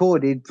be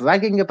recorded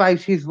bragging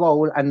about his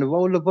role and the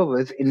role of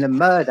others in the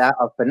murder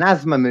of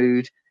Banaz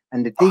Mahmoud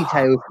and the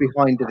details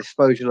behind the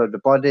disposal of the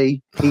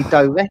body. He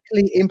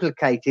directly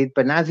implicated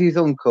Banaz's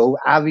uncle,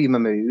 Ari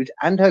Mahmoud,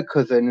 and her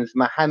cousins,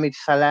 Mohammed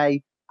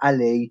Saleh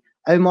Ali,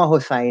 Omar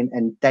Hussein,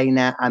 and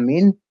Dana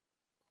Amin.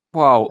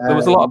 Wow, there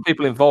was a lot of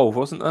people involved,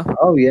 wasn't there?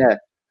 Oh, yeah.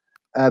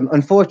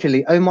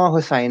 Unfortunately, Omar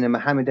Hussein and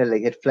Mohammed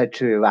Ali had fled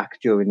to Iraq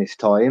during this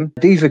time.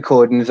 These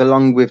recordings,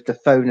 along with the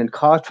phone and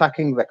car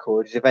tracking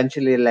records,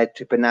 eventually led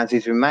to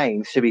Banaz's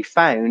remains to be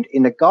found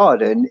in a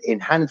garden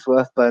in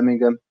Handsworth,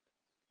 Birmingham.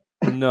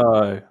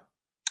 No.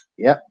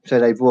 Yep. So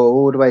they brought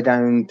all the way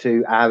down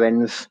to our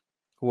ends.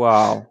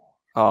 Wow.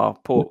 Oh,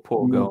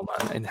 poor girl,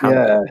 man. In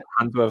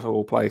Handsworth of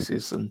all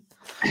places. And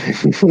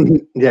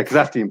yeah, because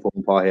that's the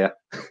important part here.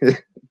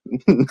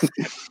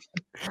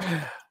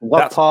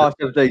 What part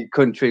of the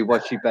country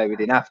was she buried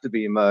in after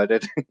being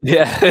murdered?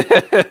 Yeah.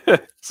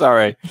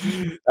 Sorry.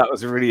 That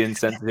was really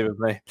insensitive of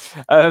me.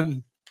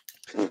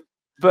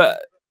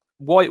 But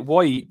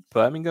why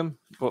Birmingham?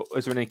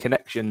 Was there any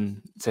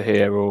connection to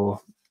here, or?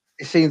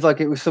 It seems like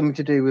it was something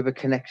to do with a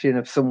connection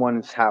of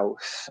someone's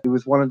house. It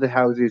was one of the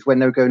houses when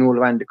they were going all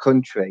around the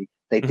country.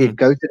 They did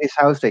go to this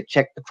house. They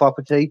checked the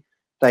property.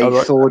 They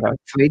saw the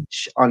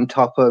fridge on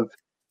top of,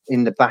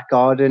 in the back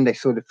garden. They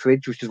saw the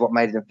fridge, which is what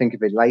made them think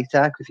of it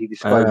later, because he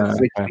described the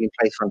fridge being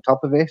placed on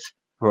top of it.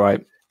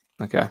 Right.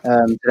 Okay.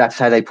 So that's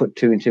how they put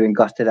 2 and 2 and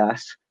got to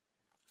that.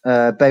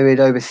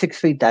 Buried over 6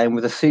 feet down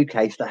with a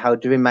suitcase that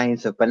held the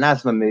remains of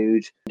Banaz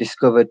Mahmood,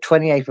 discovered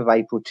 28th of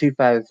April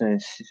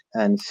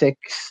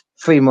 2006,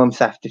 3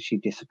 months after she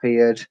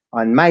disappeared.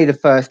 On May the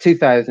 1st,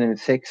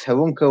 2006,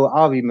 her uncle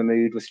Ari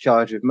Mahmood was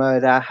charged with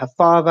murder. Her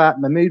father,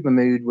 Mahmood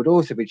Mahmood, would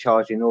also be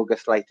charged in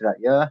August later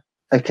that year.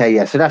 Okay,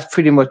 yeah, so that's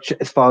pretty much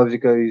as far as it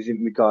goes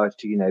in regards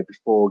to,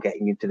 before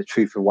getting into the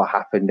truth of what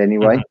happened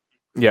anyway.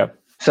 Yeah.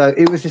 So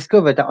it was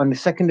discovered that on the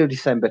 2nd of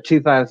December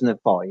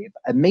 2005,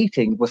 a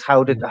meeting was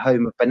held at the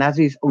home of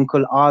Banaz's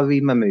uncle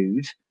Ari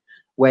Mahmood,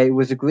 where it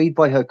was agreed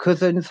by her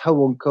cousins,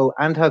 her uncle,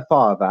 and her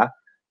father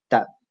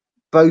that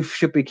both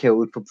should be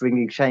killed for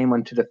bringing shame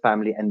onto the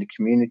family and the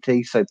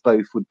community. So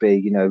both would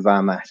be,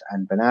 Ramat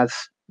and Banaz.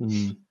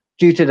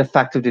 Due to the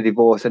fact of the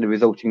divorce and the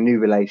resulting new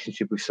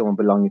relationship with someone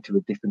belonging to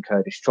a different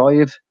Kurdish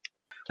tribe.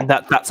 And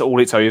that's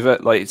all it's over.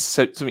 Like, it's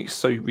something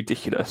so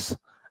ridiculous.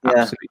 Yeah.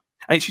 Absolutely.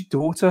 And it's your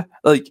daughter.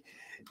 Like,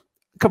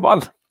 come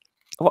on.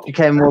 You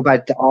care more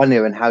about the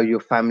honour and how your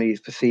family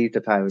is perceived,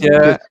 apparently.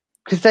 Yeah.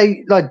 Because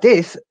they,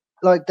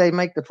 they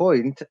make the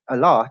point a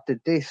lot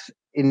that this,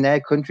 in their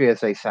country,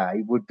 as they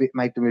say, would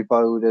make them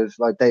regarded as,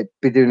 they'd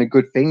be doing a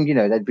good thing,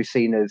 they'd be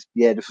seen as,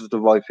 this was the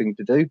right thing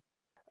to do.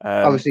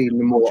 Obviously, in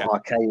the more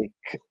archaic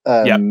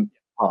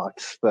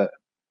parts, but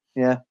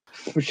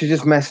which is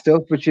just messed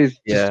up, which is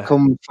just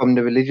come from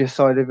the religious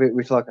side of it,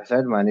 which, like I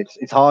said, man,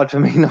 it's hard for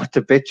me not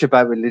to bitch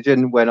about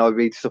religion when I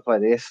read stuff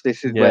like this.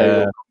 This is where it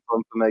all comes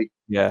from for me.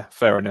 Yeah,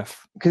 fair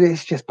enough. Because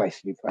it's just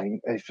basically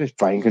brain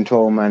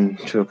control, man,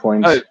 to a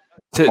point. Mind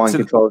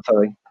control,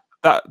 sorry.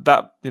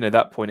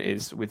 That point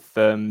is with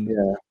I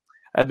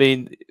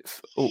mean,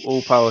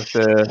 all power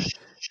to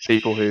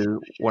people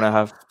who want to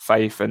have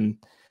faith and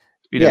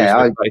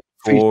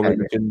for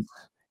religion.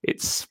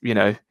 It's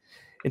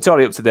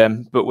entirely up to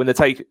them. But when they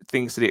take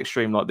things to the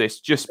extreme like this,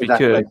 just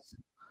because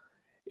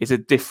it's a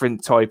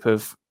different type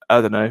of,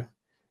 I don't know,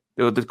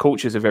 the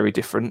cultures are very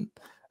different,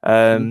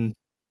 and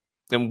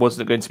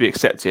wasn't going to be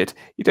accepted.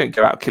 You don't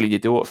go out killing your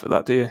daughter for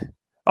that, do you?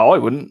 Oh, I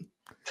wouldn't.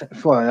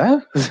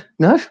 Well,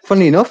 no.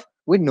 Funny enough,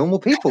 we're normal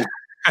people.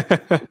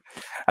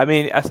 I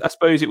mean, I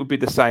suppose it would be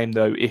the same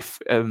though if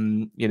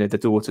the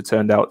daughter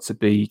turned out to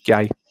be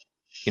gay.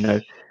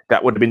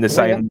 That would have been the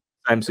same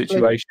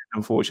situation,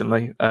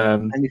 unfortunately.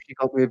 And if you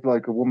got with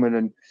a woman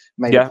and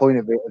made a point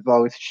of it as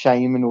well, it's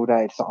shame and all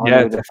that. It's the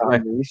honor of the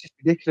family. It's just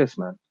ridiculous,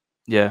 man.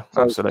 Yeah,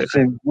 so absolutely. It's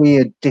a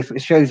weird,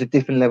 it shows a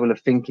different level of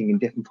thinking in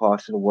different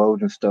parts of the world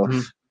and stuff.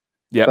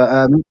 Yeah,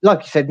 but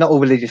like you said, not all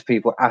religious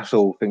people at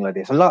all think like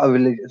this. A lot of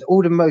religious,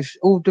 all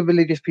the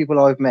religious people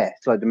I've met,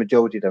 the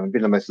majority of them, have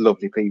been the most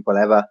lovely people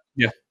ever.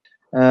 Yeah.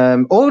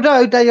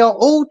 Although they are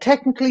all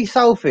technically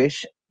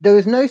selfish, there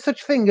is no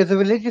such thing as a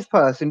religious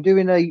person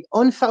doing a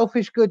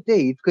unselfish good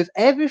deed, because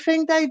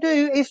everything they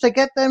do is to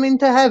get them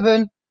into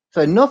heaven.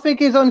 So nothing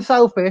is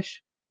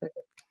unselfish.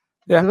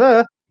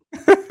 Yeah.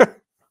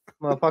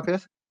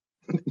 Motherfuckers.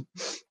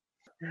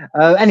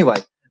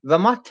 Anyway,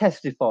 Ramat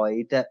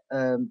testified that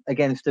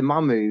against the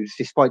Mahmouds,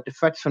 despite the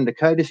threats from the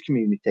Kurdish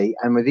community,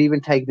 and was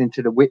even taken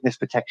into the witness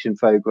protection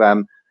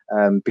program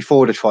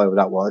before the trial.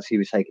 He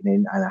was taken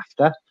in and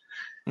after.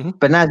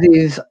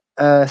 Banaz's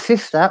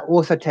sister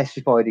also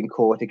testified in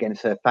court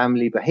against her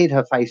family, but hid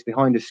her face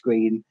behind a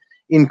screen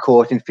in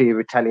court in fear of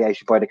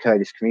retaliation by the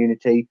Kurdish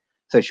community.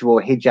 So she wore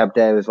a hijab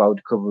there as well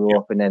to cover her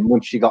up. And then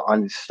once she got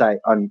on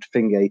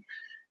thingy,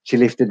 she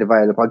lifted the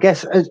veil up. I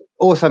guess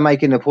also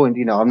making the point,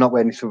 I'm not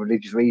wearing this for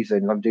religious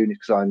reasons. I'm doing it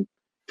because I'm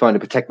trying to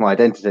protect my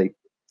identity.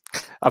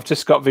 I've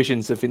just got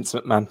visions of Vince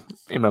McMahon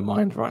in my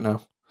mind right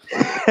now.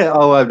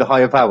 The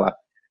higher power.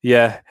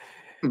 Yeah.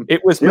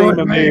 It was me,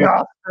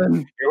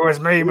 Mahmood. It was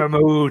me,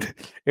 Mahmood.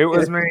 It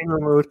was me,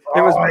 Mahmood.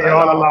 It was me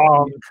all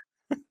along.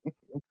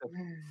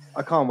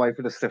 I can't wait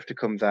for the stuff to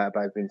come out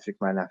about Vince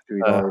McMahon after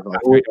he died.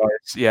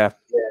 Yeah.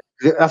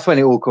 That's when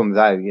it all comes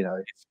out,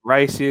 It's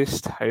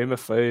racist,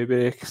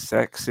 homophobic,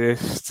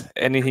 sexist,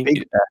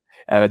 anything,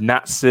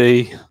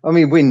 Nazi. I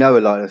mean, we know a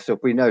lot of stuff.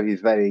 We know he's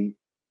very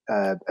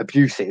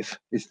abusive.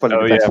 It's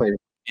probably the best way.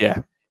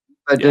 Yeah.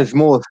 But there's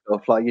more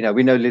stuff,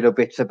 we know little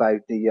bits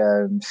about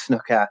the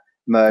Snooker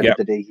murder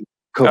that he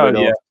covered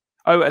up.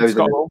 Oh, and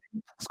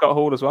Scott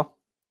Hall as well.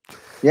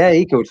 Yeah,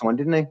 he killed someone,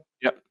 didn't he?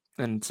 Yep.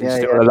 and he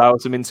still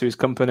allows him into his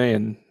company.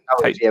 And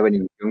when he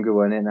was younger,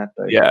 wasn't it?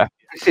 Yeah.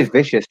 Sid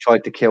Vicious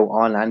tried to kill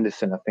Arn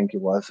Anderson, I think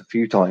it was, a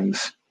few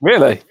times.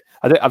 Really?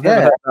 I've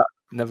never heard that.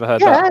 Never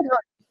heard that.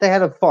 They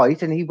had a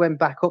fight, and he went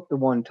back up the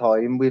one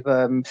time with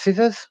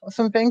scissors or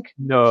something.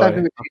 No, I've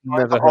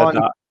never heard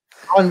that.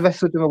 Arn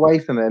wrestled him away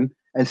from him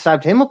and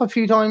stabbed him up a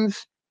few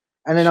times.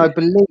 And then I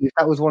believe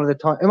that was one of the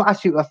times.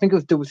 Actually, I think it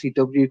was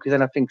WCW, because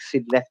then I think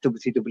Sid left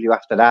WCW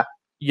after that.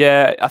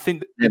 Yeah, I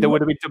think there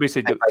would have been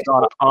WCW.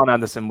 Arn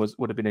Anderson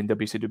would have been in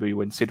WCW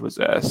when Sid was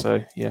there.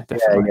 So yeah,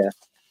 definitely.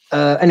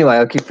 Anyway,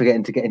 I keep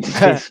forgetting to get into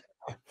this.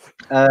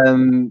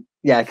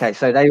 Okay.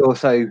 So they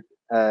also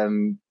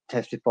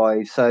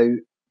testified. So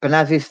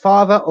Banaz's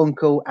father,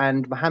 uncle,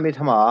 and Mohammed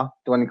Hamar,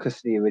 the one in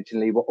custody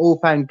originally, were all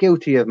found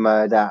guilty of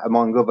murder,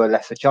 among other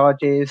lesser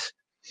charges.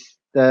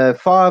 The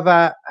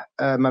father,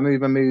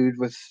 Mahmoud,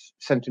 was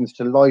sentenced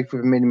to life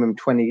with a minimum of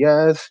 20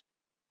 years.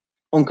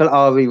 Uncle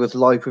Ari was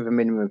life with a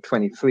minimum of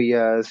 23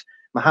 years.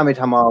 Mohammed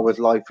Hamar was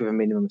life with a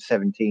minimum of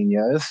 17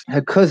 years.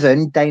 Her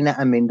cousin, Dana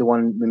Amin, the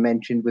one we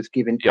mentioned, was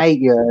given 8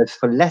 years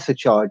for lesser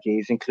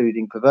charges,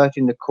 including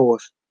perverting the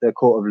court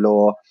of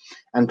law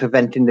and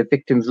preventing the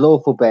victim's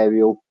lawful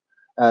burial,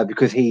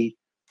 because he,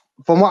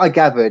 from what I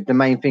gathered, the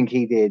main thing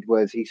he did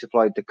was he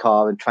supplied the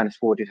car and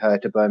transported her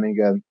to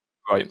Birmingham.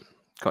 Right.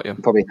 Got you.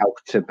 Probably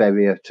helped to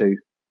bury her too.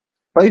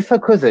 Both her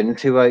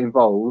cousins who were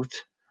involved,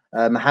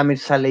 Mohammed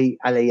Salih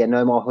Ali and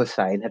Omar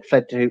Hussein, had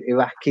fled to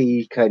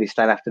Iraqi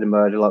Kurdistan after the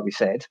murder, like we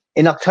said.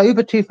 In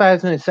October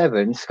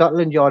 2007,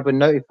 Scotland Yard were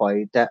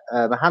notified that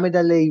Mohammed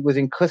Ali was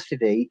in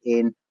custody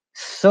in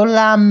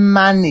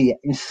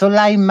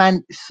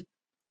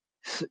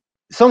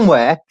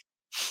somewhere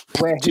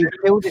where he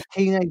killed a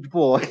teenage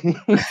boy.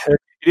 You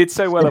did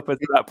so well up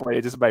until that point,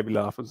 it just made me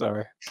laugh. I'm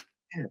sorry.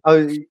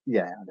 Oh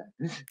yeah, I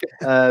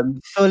know.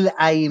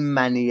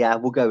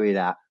 Sulaimania, we'll go with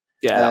that.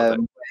 Yeah.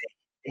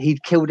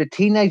 He'd killed a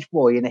teenage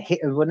boy in a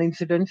hit and run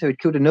incident, so he'd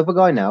killed another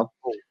guy now.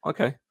 Oh,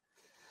 okay.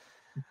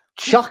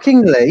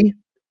 Shockingly,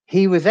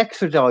 he was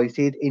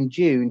extradited in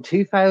June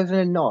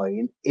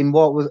 2009 in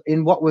what was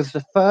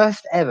the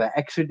first ever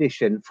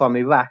extradition from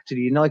Iraq to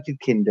the United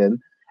Kingdom,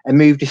 a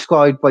move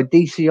described by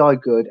DCI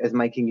Good as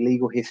making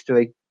legal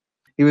history.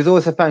 He was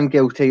also found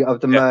guilty of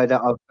the murder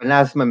of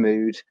Banaz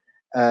Mahmoud,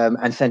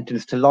 and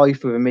sentenced to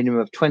life with a minimum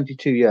of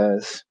 22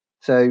 years.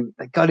 So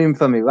they got him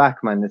from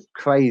Iraq, man. That's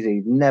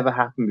crazy. Never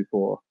happened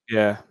before.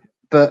 Yeah.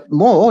 But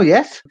more,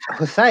 yes.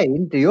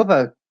 Hussein, the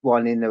other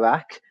one in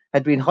Iraq,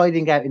 had been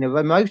hiding out in a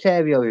remote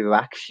area of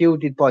Iraq,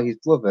 shielded by his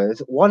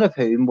brothers, one of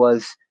whom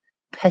was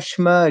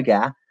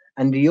Peshmerga,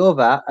 and the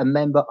other a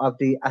member of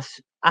the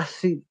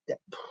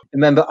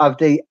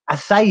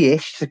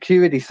Asayish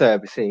security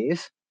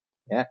services.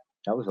 Yeah,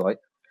 that was right.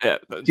 Yeah,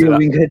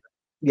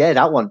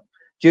 that one.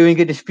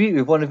 During a dispute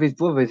with one of his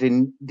brothers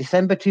in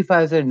December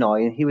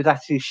 2009, he was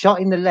actually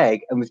shot in the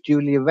leg and was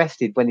duly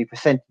arrested when he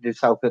presented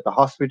himself at the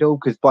hospital,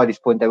 because by this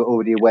point they were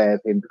already aware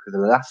of him because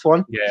of the last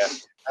one.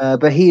 Yeah.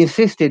 But he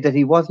insisted that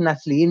he wasn't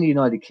actually in the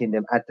United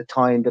Kingdom at the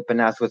time that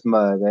Banaz was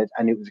murdered,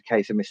 and it was a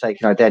case of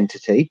mistaken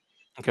identity.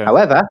 Okay.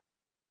 However,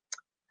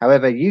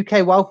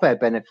 UK welfare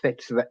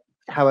benefit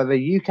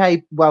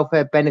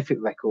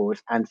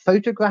records and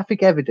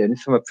photographic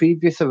evidence from a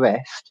previous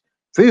arrest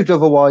proved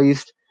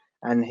otherwise.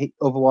 And he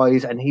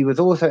was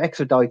also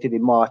extradited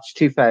in March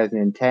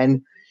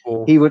 2010.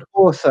 Oh. He would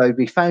also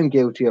be found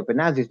guilty of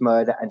Banaz's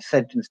murder and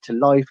sentenced to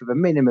life with a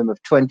minimum of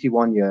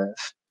 21 years.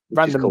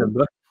 Random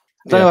number.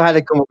 I don't know how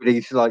they come up with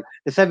these. Like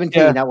the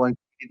 17, that one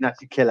didn't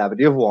actually kill her, but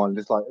the other one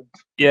was like.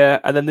 Yeah,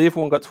 and then the other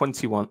one got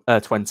 20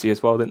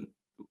 as well. Then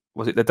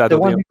was it the dad?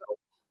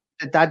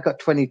 The dad got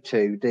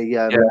 22. The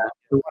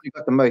one who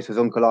got the most was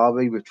Uncle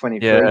Ari with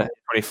 23. Yeah,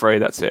 23.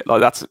 That's it.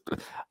 Like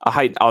I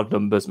hate odd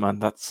numbers, man.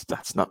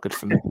 That's not good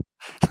for me.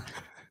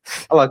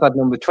 I like odd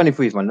number.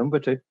 23 is my number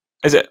too.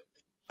 Is it?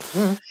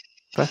 Okay.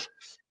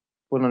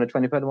 One on the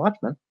 23rd of March,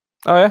 man.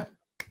 Oh yeah.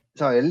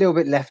 Sorry, a little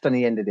bit left on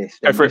the end of this.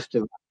 Just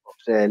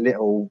a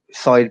little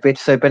side bit.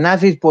 So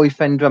Banaz's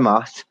boyfriend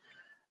Ramat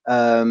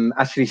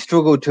actually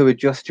struggled to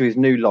adjust to his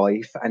new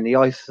life and the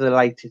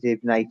isolated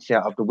nature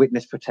of the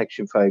witness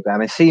protection program,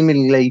 and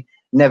seemingly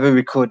never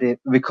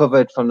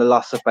recovered from the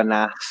loss of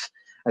Banaz,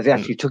 as he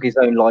actually took his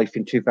own life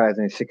in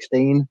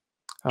 2016.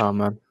 Oh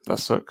man, that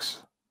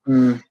sucks.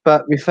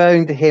 But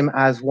referring to him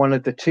as one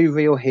of the two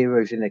real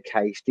heroes in the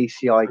case,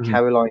 DCI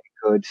Caroline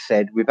Good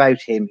said, without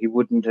him, we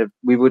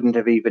wouldn't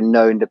have even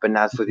known that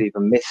Banaz was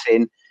even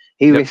missing.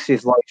 He risked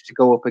his life to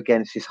go up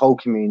against his whole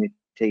community,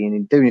 and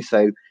in doing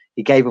so,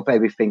 he gave up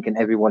everything and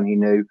everyone he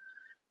knew.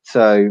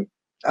 So,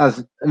 as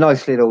a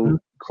nice little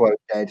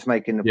quote there, just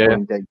making the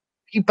point that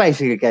he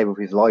basically gave up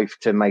his life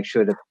to make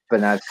sure that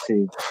Banaz.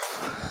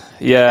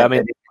 Yeah, I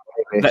mean,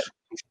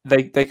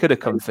 they could have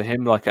come for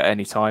him like at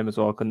any time as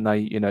well, couldn't they?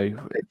 You know,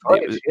 they'd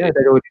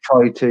already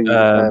tried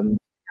to.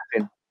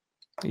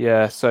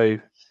 Yeah, so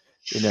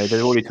you know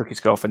they already took his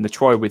girlfriend. They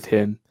tried with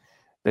him.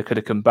 They could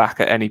have come back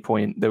at any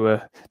point.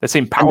 They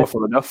seemed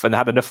powerful enough and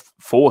had enough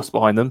force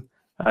behind them.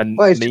 And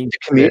the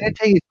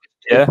community,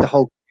 the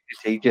whole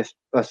community, just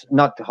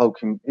not the whole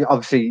community.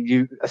 Obviously,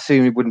 you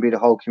assume it wouldn't be the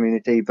whole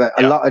community, but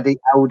a lot of the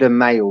elder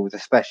males,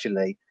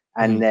 especially,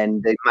 and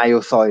then the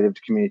male side of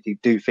the community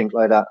do think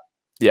like that.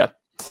 Yeah.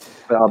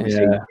 But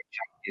obviously, it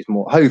changes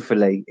more.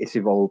 Hopefully, it's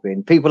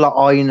evolving. People that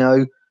I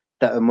know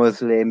that are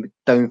Muslim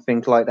don't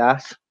think like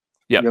that.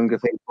 Yeah. Younger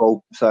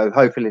people. So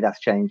hopefully that's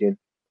changing.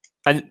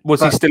 And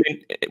was he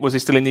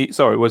still in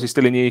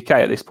the UK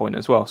at this point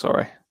as well?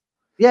 Sorry.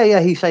 Yeah,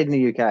 he stayed in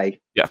the UK.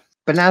 Yeah.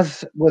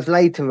 Banaz was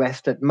laid to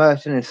rest at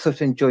Merton and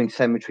Sutton Joint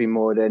Cemetery,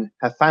 Morden.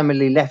 Her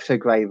family left her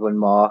grave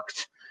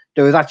unmarked.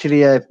 There was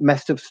actually a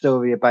messed up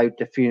story about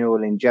the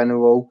funeral in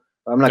general.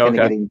 I'm not going to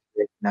get into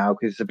it now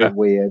because it's a bit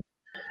weird.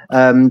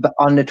 But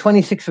on the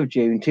 26th of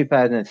June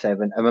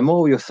 2007, a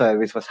memorial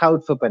service was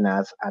held for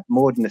Banaz at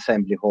Morden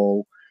Assembly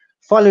Hall,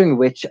 following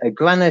which a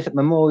granite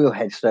memorial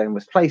headstone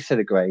was placed at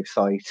the grave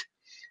site.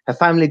 Her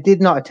family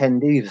did not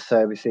attend either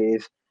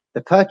services.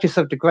 The purchase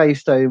of the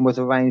gravestone was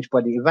arranged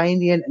by the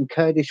Iranian and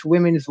Kurdish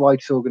women's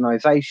rights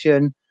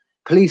organisation,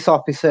 police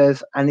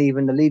officers, and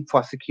even the lead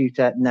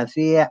prosecutor,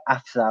 Nazir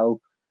Afzal,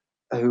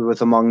 who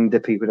was among the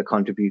people that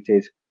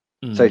contributed.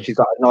 So she's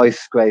got a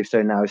nice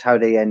gravestone now. It's how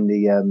they end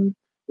the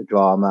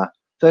drama.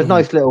 So it's a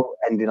nice little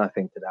ending, I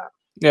think, to that.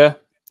 Yeah,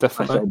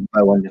 definitely. Nice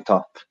bow on the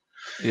top.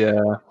 Yeah.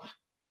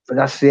 But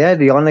that's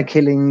the honour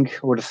killing,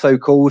 or the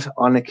so-called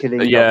honour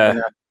killing. Yeah.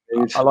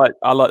 I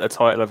like the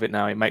title of it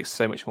now. It makes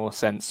so much more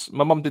sense.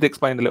 My mum did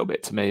explain a little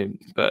bit to me,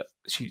 but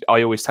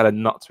I always tell her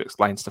not to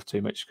explain stuff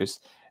too much because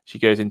she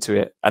goes into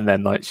it and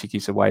then like she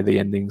gives away the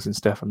endings and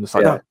stuff. I'm just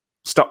like, no,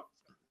 stop.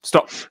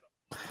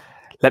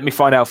 Let me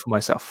find out for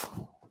myself.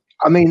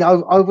 I mean,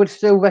 I would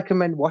still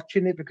recommend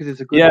watching it because it's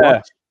a good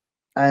watch.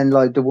 And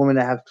like the woman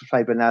that has to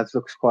play Banaz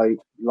looks quite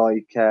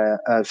like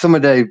some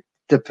of the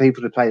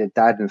people that play the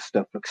dad and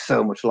stuff look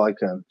so much like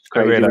him. It's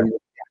crazy. Really?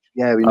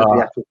 Yeah, we love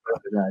the actual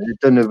person. They've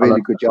done a really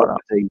good job with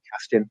the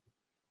casting.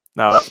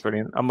 No, that's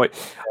brilliant.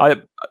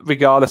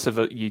 Regardless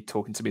of you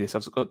talking to me this, I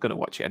was going to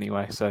watch it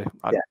anyway. So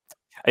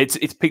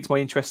it's piqued my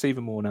interest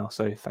even more now.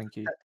 So thank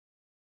you.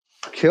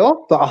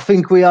 Cool, but I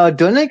think we are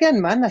done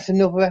again, man. That's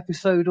another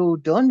episode all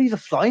done. These are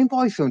flying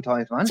by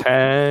sometimes,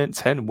 man.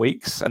 10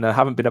 weeks, and I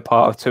haven't been a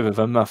part of 2 of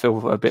them. I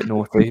feel a bit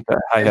naughty, but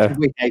hey, it's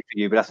week 8 for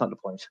you, but that's not the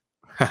point.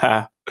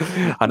 I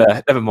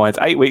know. Never mind.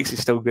 8 weeks is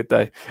still good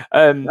though.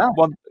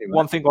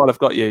 One thing while I've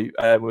got you,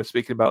 we're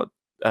speaking about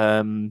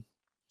TV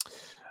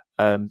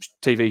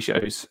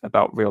shows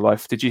about real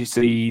life. Did you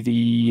see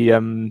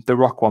the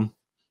Rock one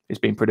is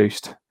being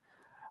produced?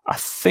 I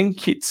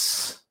think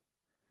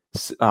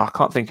I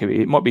can't think of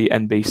it. It might be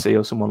NBC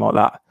or someone like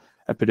that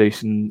are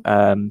producing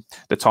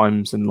the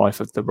times and life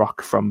of the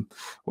Rock from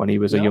when he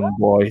was a young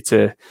boy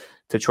to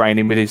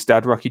training with his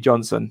dad Rocky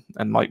Johnson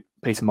and like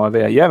Peter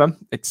Maivia. Yeah, man.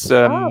 It's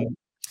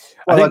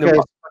I think like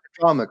a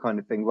drama kind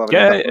of thing. Like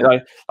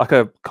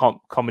a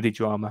comedy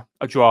drama,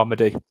 a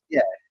dramedy.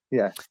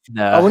 Yeah.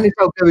 I wonder if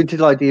I'll go into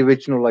like the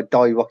original like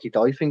Die Rocky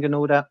Die thing and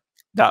all that.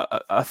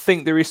 I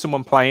think there is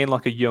someone playing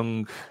like a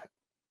young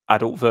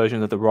adult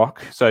version of the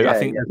Rock. So I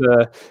think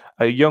there's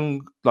a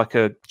young, like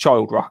a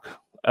child Rock.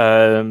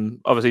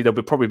 Obviously there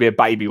would probably be a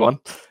baby one,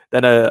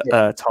 then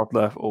a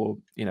toddler or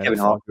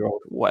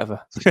 5-year-old,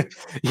 whatever.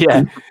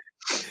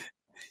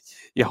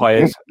 You're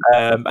hired.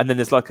 And then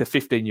there's like a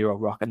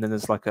 15-year-old Rock, and then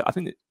there's like I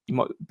think he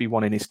might be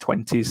one in his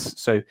 20s.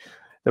 So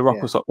the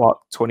Rock was like what,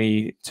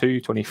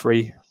 22,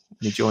 23 when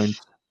he joined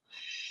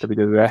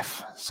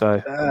WWF.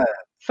 So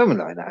something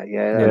like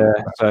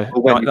that, So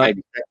when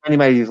he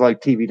made his like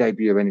TV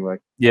debut anyway.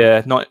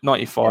 Yeah,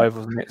 95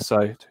 wasn't it?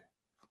 So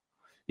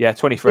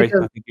 23. I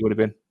think he would have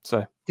been.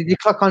 So did you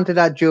clock onto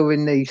that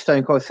during the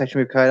Stone Cold session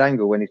with Kurt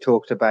Angle when he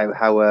talked about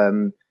how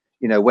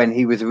when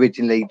he was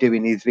originally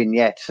doing his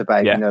vignettes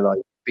about like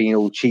being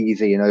all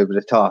cheesy and over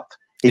the top,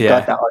 he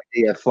got that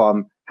idea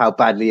from how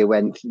badly it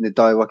went in the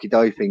Die Rocky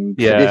Die thing.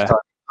 So this time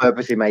he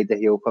purposely made the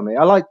heel for me.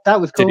 I like that.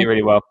 Was cool. Did he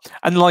really well,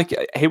 and like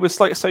he was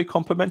like so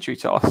complimentary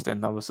to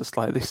Austin. I was just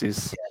like, this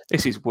is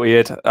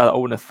weird. I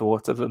wouldn't have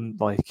thought of him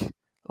like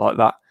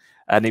that.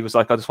 And he was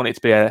like, I just wanted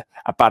to be a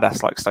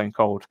badass like Stone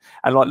Cold.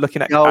 And like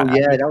looking at that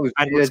was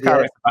Angle's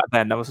character back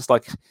then, I was just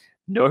like,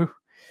 no.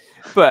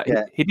 But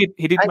he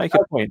did make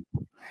a point.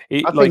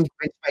 I think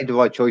Vince made the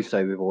right choice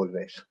though with all of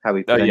this. How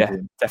he presented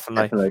him.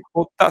 Definitely.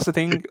 Well, that's the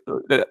thing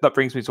that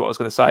brings me to what I was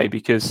going to say,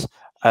 because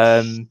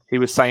he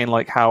was saying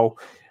like how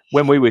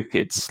when we were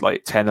kids,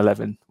 like 10,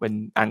 11,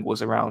 when Angle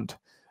was around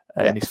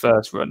in his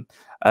first run,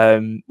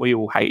 we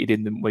all hated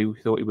him. We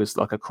thought he was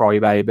like a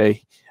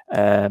crybaby,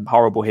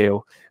 horrible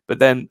heel. But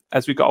then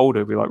as we got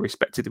older, we like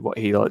respected what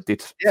he like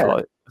did for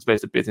like I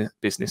suppose the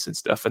business and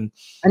stuff. And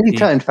he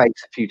turned face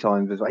a few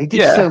times as well. He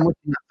did so much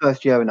in that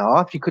first year and a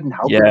half. You couldn't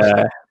help it.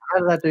 How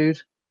did that dude?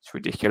 It's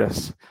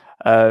ridiculous.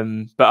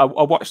 But I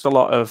watched a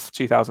lot of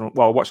 2000.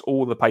 Well, I watched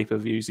all the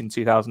pay-per-views in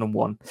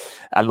 2001,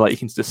 and like you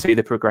can just see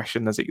the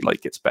progression as it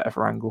like gets better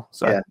for Angle.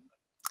 So it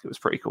was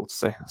pretty cool to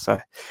see. So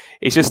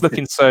he's just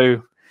looking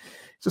so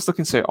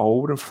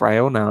old and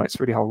frail now. It's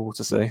really horrible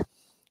to see.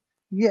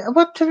 Yeah,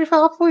 but to be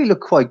fair, I thought he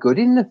looked quite good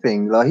in the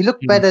thing. Like he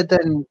looked better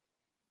than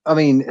I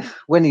mean,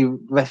 when he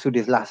wrestled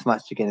his last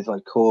match against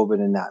like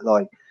Corbin and that,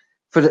 like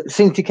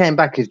since he came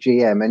back as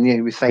GM and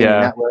he was saying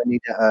that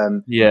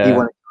he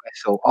wanted to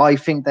wrestle, I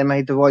think they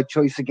made the right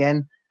choice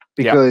again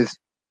because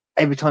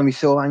every time he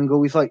saw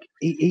Angle, he's like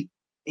he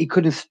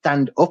couldn't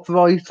stand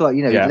upright, like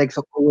his legs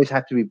always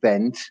had to be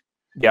bent.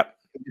 Yep,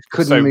 he just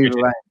couldn't move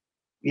around.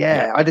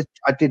 Yeah,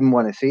 I didn't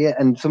want to see it,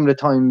 and some of the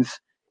times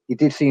you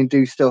did see him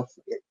do stuff.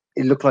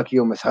 It looked like he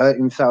almost hurt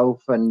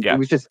himself, and it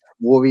was just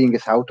worrying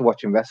as hell to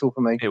watch him wrestle for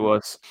me. It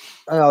was.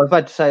 I was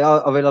about to say,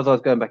 I realised I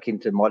was going back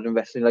into modern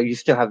wrestling. Like, you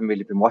still haven't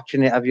really been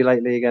watching it, have you,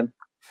 lately again?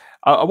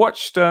 I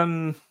watched,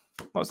 what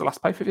was the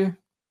last pay-per-view?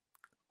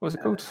 What was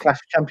it called? Clash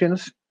of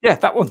Champions? Yeah,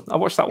 that one. I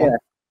watched that one.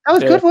 That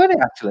was good, wasn't it,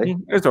 actually?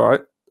 It was all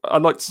right. I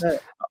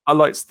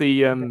liked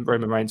the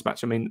Roman Reigns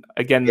match. I mean,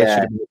 again, there should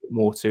have been a bit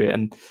more to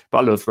it, but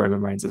I love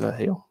Roman Reigns as a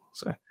heel,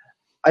 so...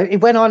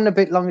 It went on a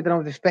bit longer than I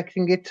was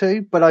expecting it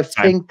to, but I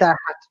think that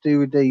had to do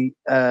with the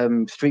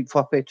Street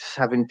Profits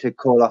having to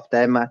call off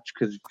their match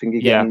because Finger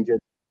getting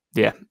injured.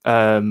 Yeah.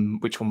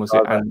 Which one was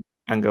it?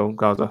 Angel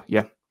Garza.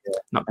 Yeah.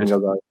 Not good.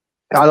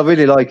 I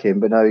really like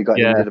him, but no, he got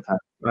injured apparently.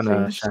 I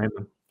know.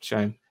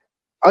 Shame.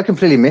 I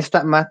completely missed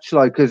that match,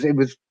 like, because it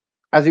was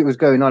as it was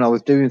going on, I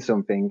was doing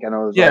something, and I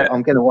was like,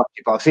 I'm going to watch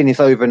it, but I've seen this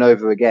over and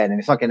over again, and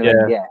it's not going to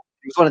end yet.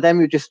 It was one of them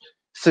who just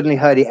suddenly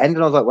heard it end,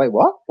 and I was like, wait,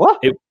 what?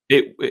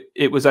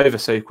 It was over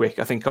so quick.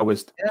 I think I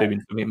was doing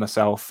something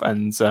myself,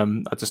 and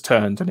I just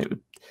turned,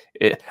 and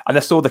and I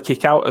saw the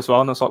kick out as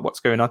well, and I was like, what's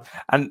going on?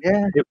 And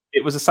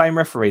it was the same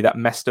referee that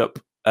messed up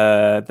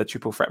the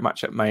triple threat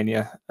match at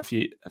Mania a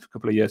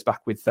couple of years back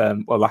with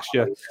last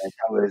year.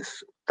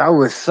 That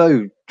was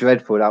so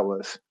dreadful. That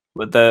was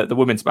with the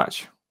women's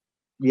match.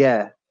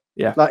 Yeah.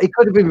 Like, it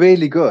could have been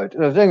really good.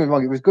 Don't get me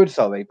wrong, it was good,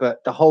 sorry,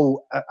 but the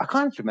whole I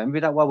can't remember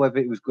that well whether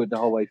it was good the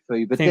whole way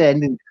through, but the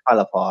ending fell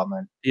apart,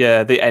 man.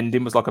 Yeah, the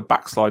ending was like a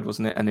backslide,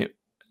 wasn't it? And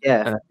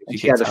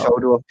she had a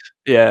shoulder up.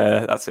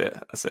 Yeah, that's it.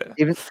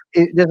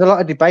 There's a lot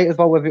of debate as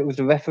well whether it was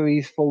the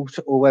referee's fault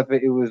or whether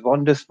it was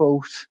Ronda's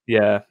fault.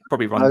 Yeah,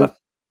 probably Ronda.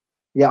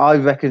 Yeah, I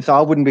reckon so.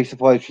 I wouldn't be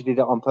surprised if she did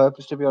it on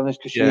purpose, to be honest,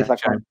 because she is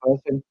that kind of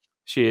person.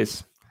 She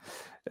is.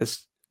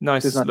 It's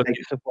nice. Does not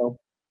take stuff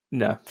well.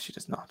 No, she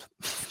does not.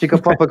 She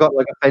got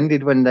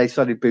offended when they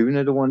started booing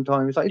her the one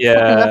time. It's like, he's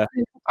gonna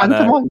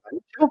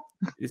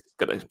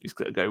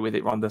go with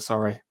it, Ronda.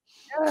 Sorry.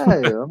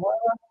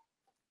 That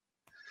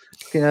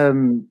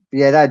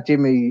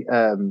Jimmy.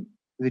 Was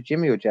it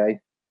Jimmy or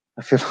Jay?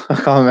 I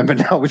can't remember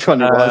now which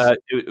one it was.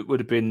 It would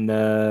have been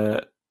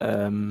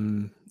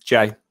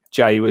Jay.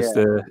 Jay was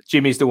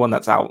Jimmy's the one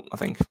that's out, I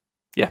think.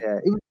 Yeah.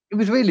 It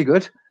was really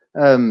good.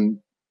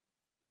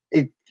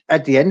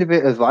 At the end of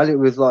it as well, it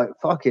was like,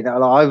 fucking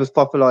hell, I was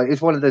popular.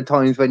 It's one of the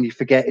times when you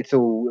forget it's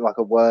all like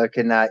a work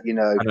and that, I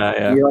know,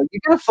 you're like,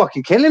 you're going to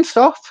fucking kill him,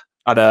 stop.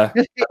 I know.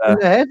 Just hit him in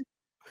the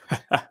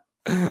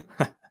head.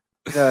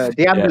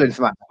 The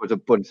ambulance match was a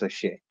bunch of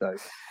shit, though.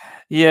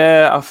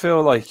 Yeah, I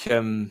feel like,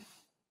 it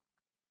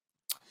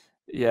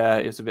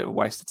was a bit of a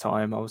waste of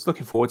time. I was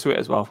looking forward to it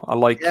as well. I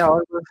like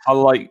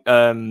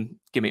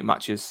gimmick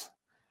matches.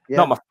 Yeah.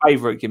 Not my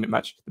favourite gimmick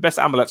match. The best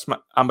ambulance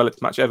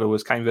match ever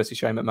was Kane versus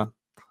Shane McMahon.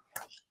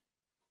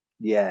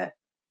 Yeah,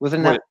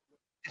 wasn't that?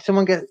 Did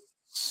someone get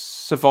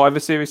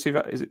Survivor Series?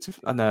 Is it?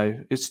 I know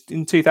it's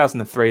in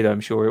 2003, though. I'm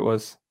sure it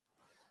was.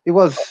 It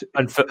was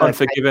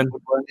Unforgiven.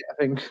 I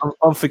think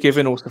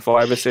Unforgiven or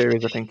Survivor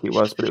Series. I think it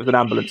was, but it was an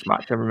ambulance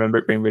match. I remember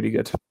it being really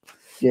good.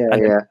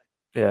 Yeah.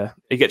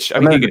 He gets.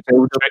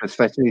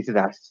 Especially to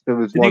that. There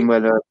was one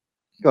where.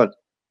 God.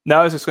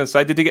 No, I was just going to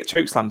say, did he get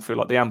chokeslammed through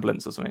like the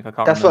ambulance or something? I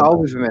can't. That's remember. what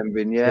I was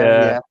remembering.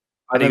 Yeah.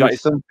 And he got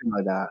something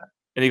like that.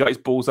 And he got his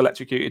balls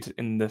electrocuted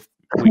in the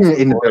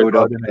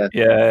build-up.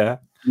 Yeah.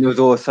 There was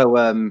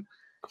also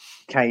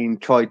Kane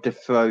tried to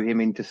throw him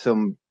into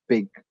some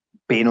big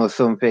bin or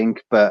something,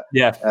 but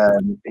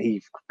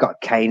he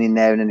got Kane in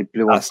there and then he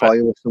blew on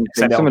fire or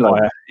something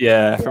like that.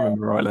 Yeah, if I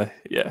remember rightly.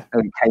 Yeah.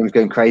 And Kane was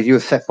going crazy. He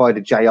was set fire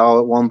to JR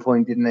at one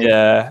point, didn't he?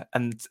 Yeah,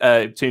 and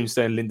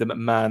Tombstone Linda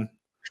McMahon.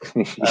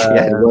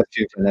 The worst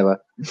Tombstone ever.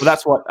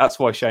 Well, that's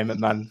why Shane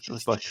McMahon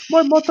was like,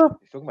 my mother.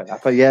 Talking about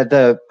that. But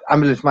the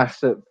ambulance match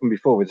from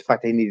before was the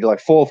fact that he needed like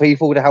 4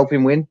 people to help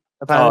him win.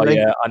 Apparently.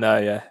 Oh yeah, I know.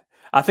 Yeah,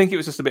 I think it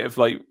was just a bit of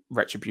like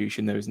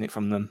retribution, though, isn't it,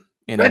 from them?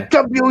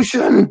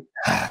 Retribution.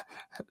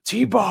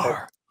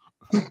 T-Bar.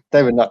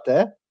 They were not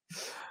there.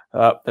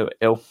 They were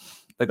ill.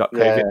 They got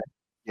COVID.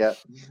 Yeah,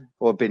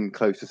 or been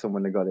close to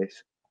someone that got it.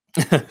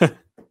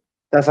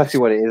 That's actually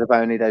what it is.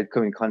 Apparently, they'd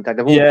come in contact.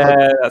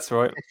 That's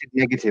right.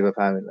 Negative,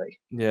 apparently.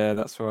 Yeah,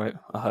 that's right.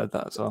 I heard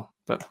that as well.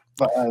 But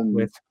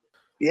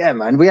yeah,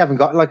 man, we haven't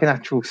got like an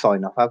actual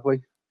sign off, have we?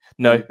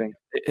 No.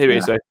 Here it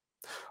is, though.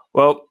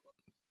 Well,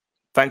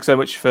 thanks so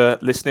much for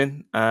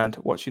listening and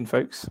watching,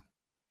 folks.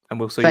 And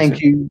we'll see you soon.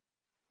 Thank you.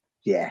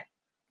 Yeah.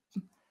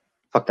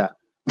 Fuck that.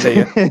 There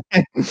you go.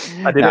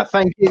 I did it.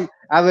 Thank you,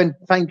 Aaron.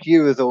 Thank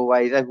you as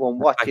always. Everyone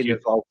watching as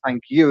well.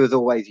 Thank you as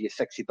always, you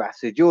sexy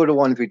bastard. You're the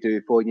ones we do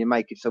it for, and you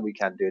make it so we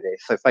can do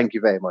this. So thank you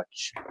very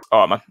much.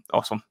 All right, man.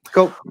 Awesome.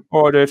 Cool.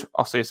 All right, dude.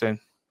 I'll see you soon.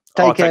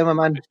 Take care, my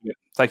man.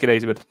 Take it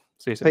easy, bud.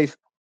 See you soon. Peace.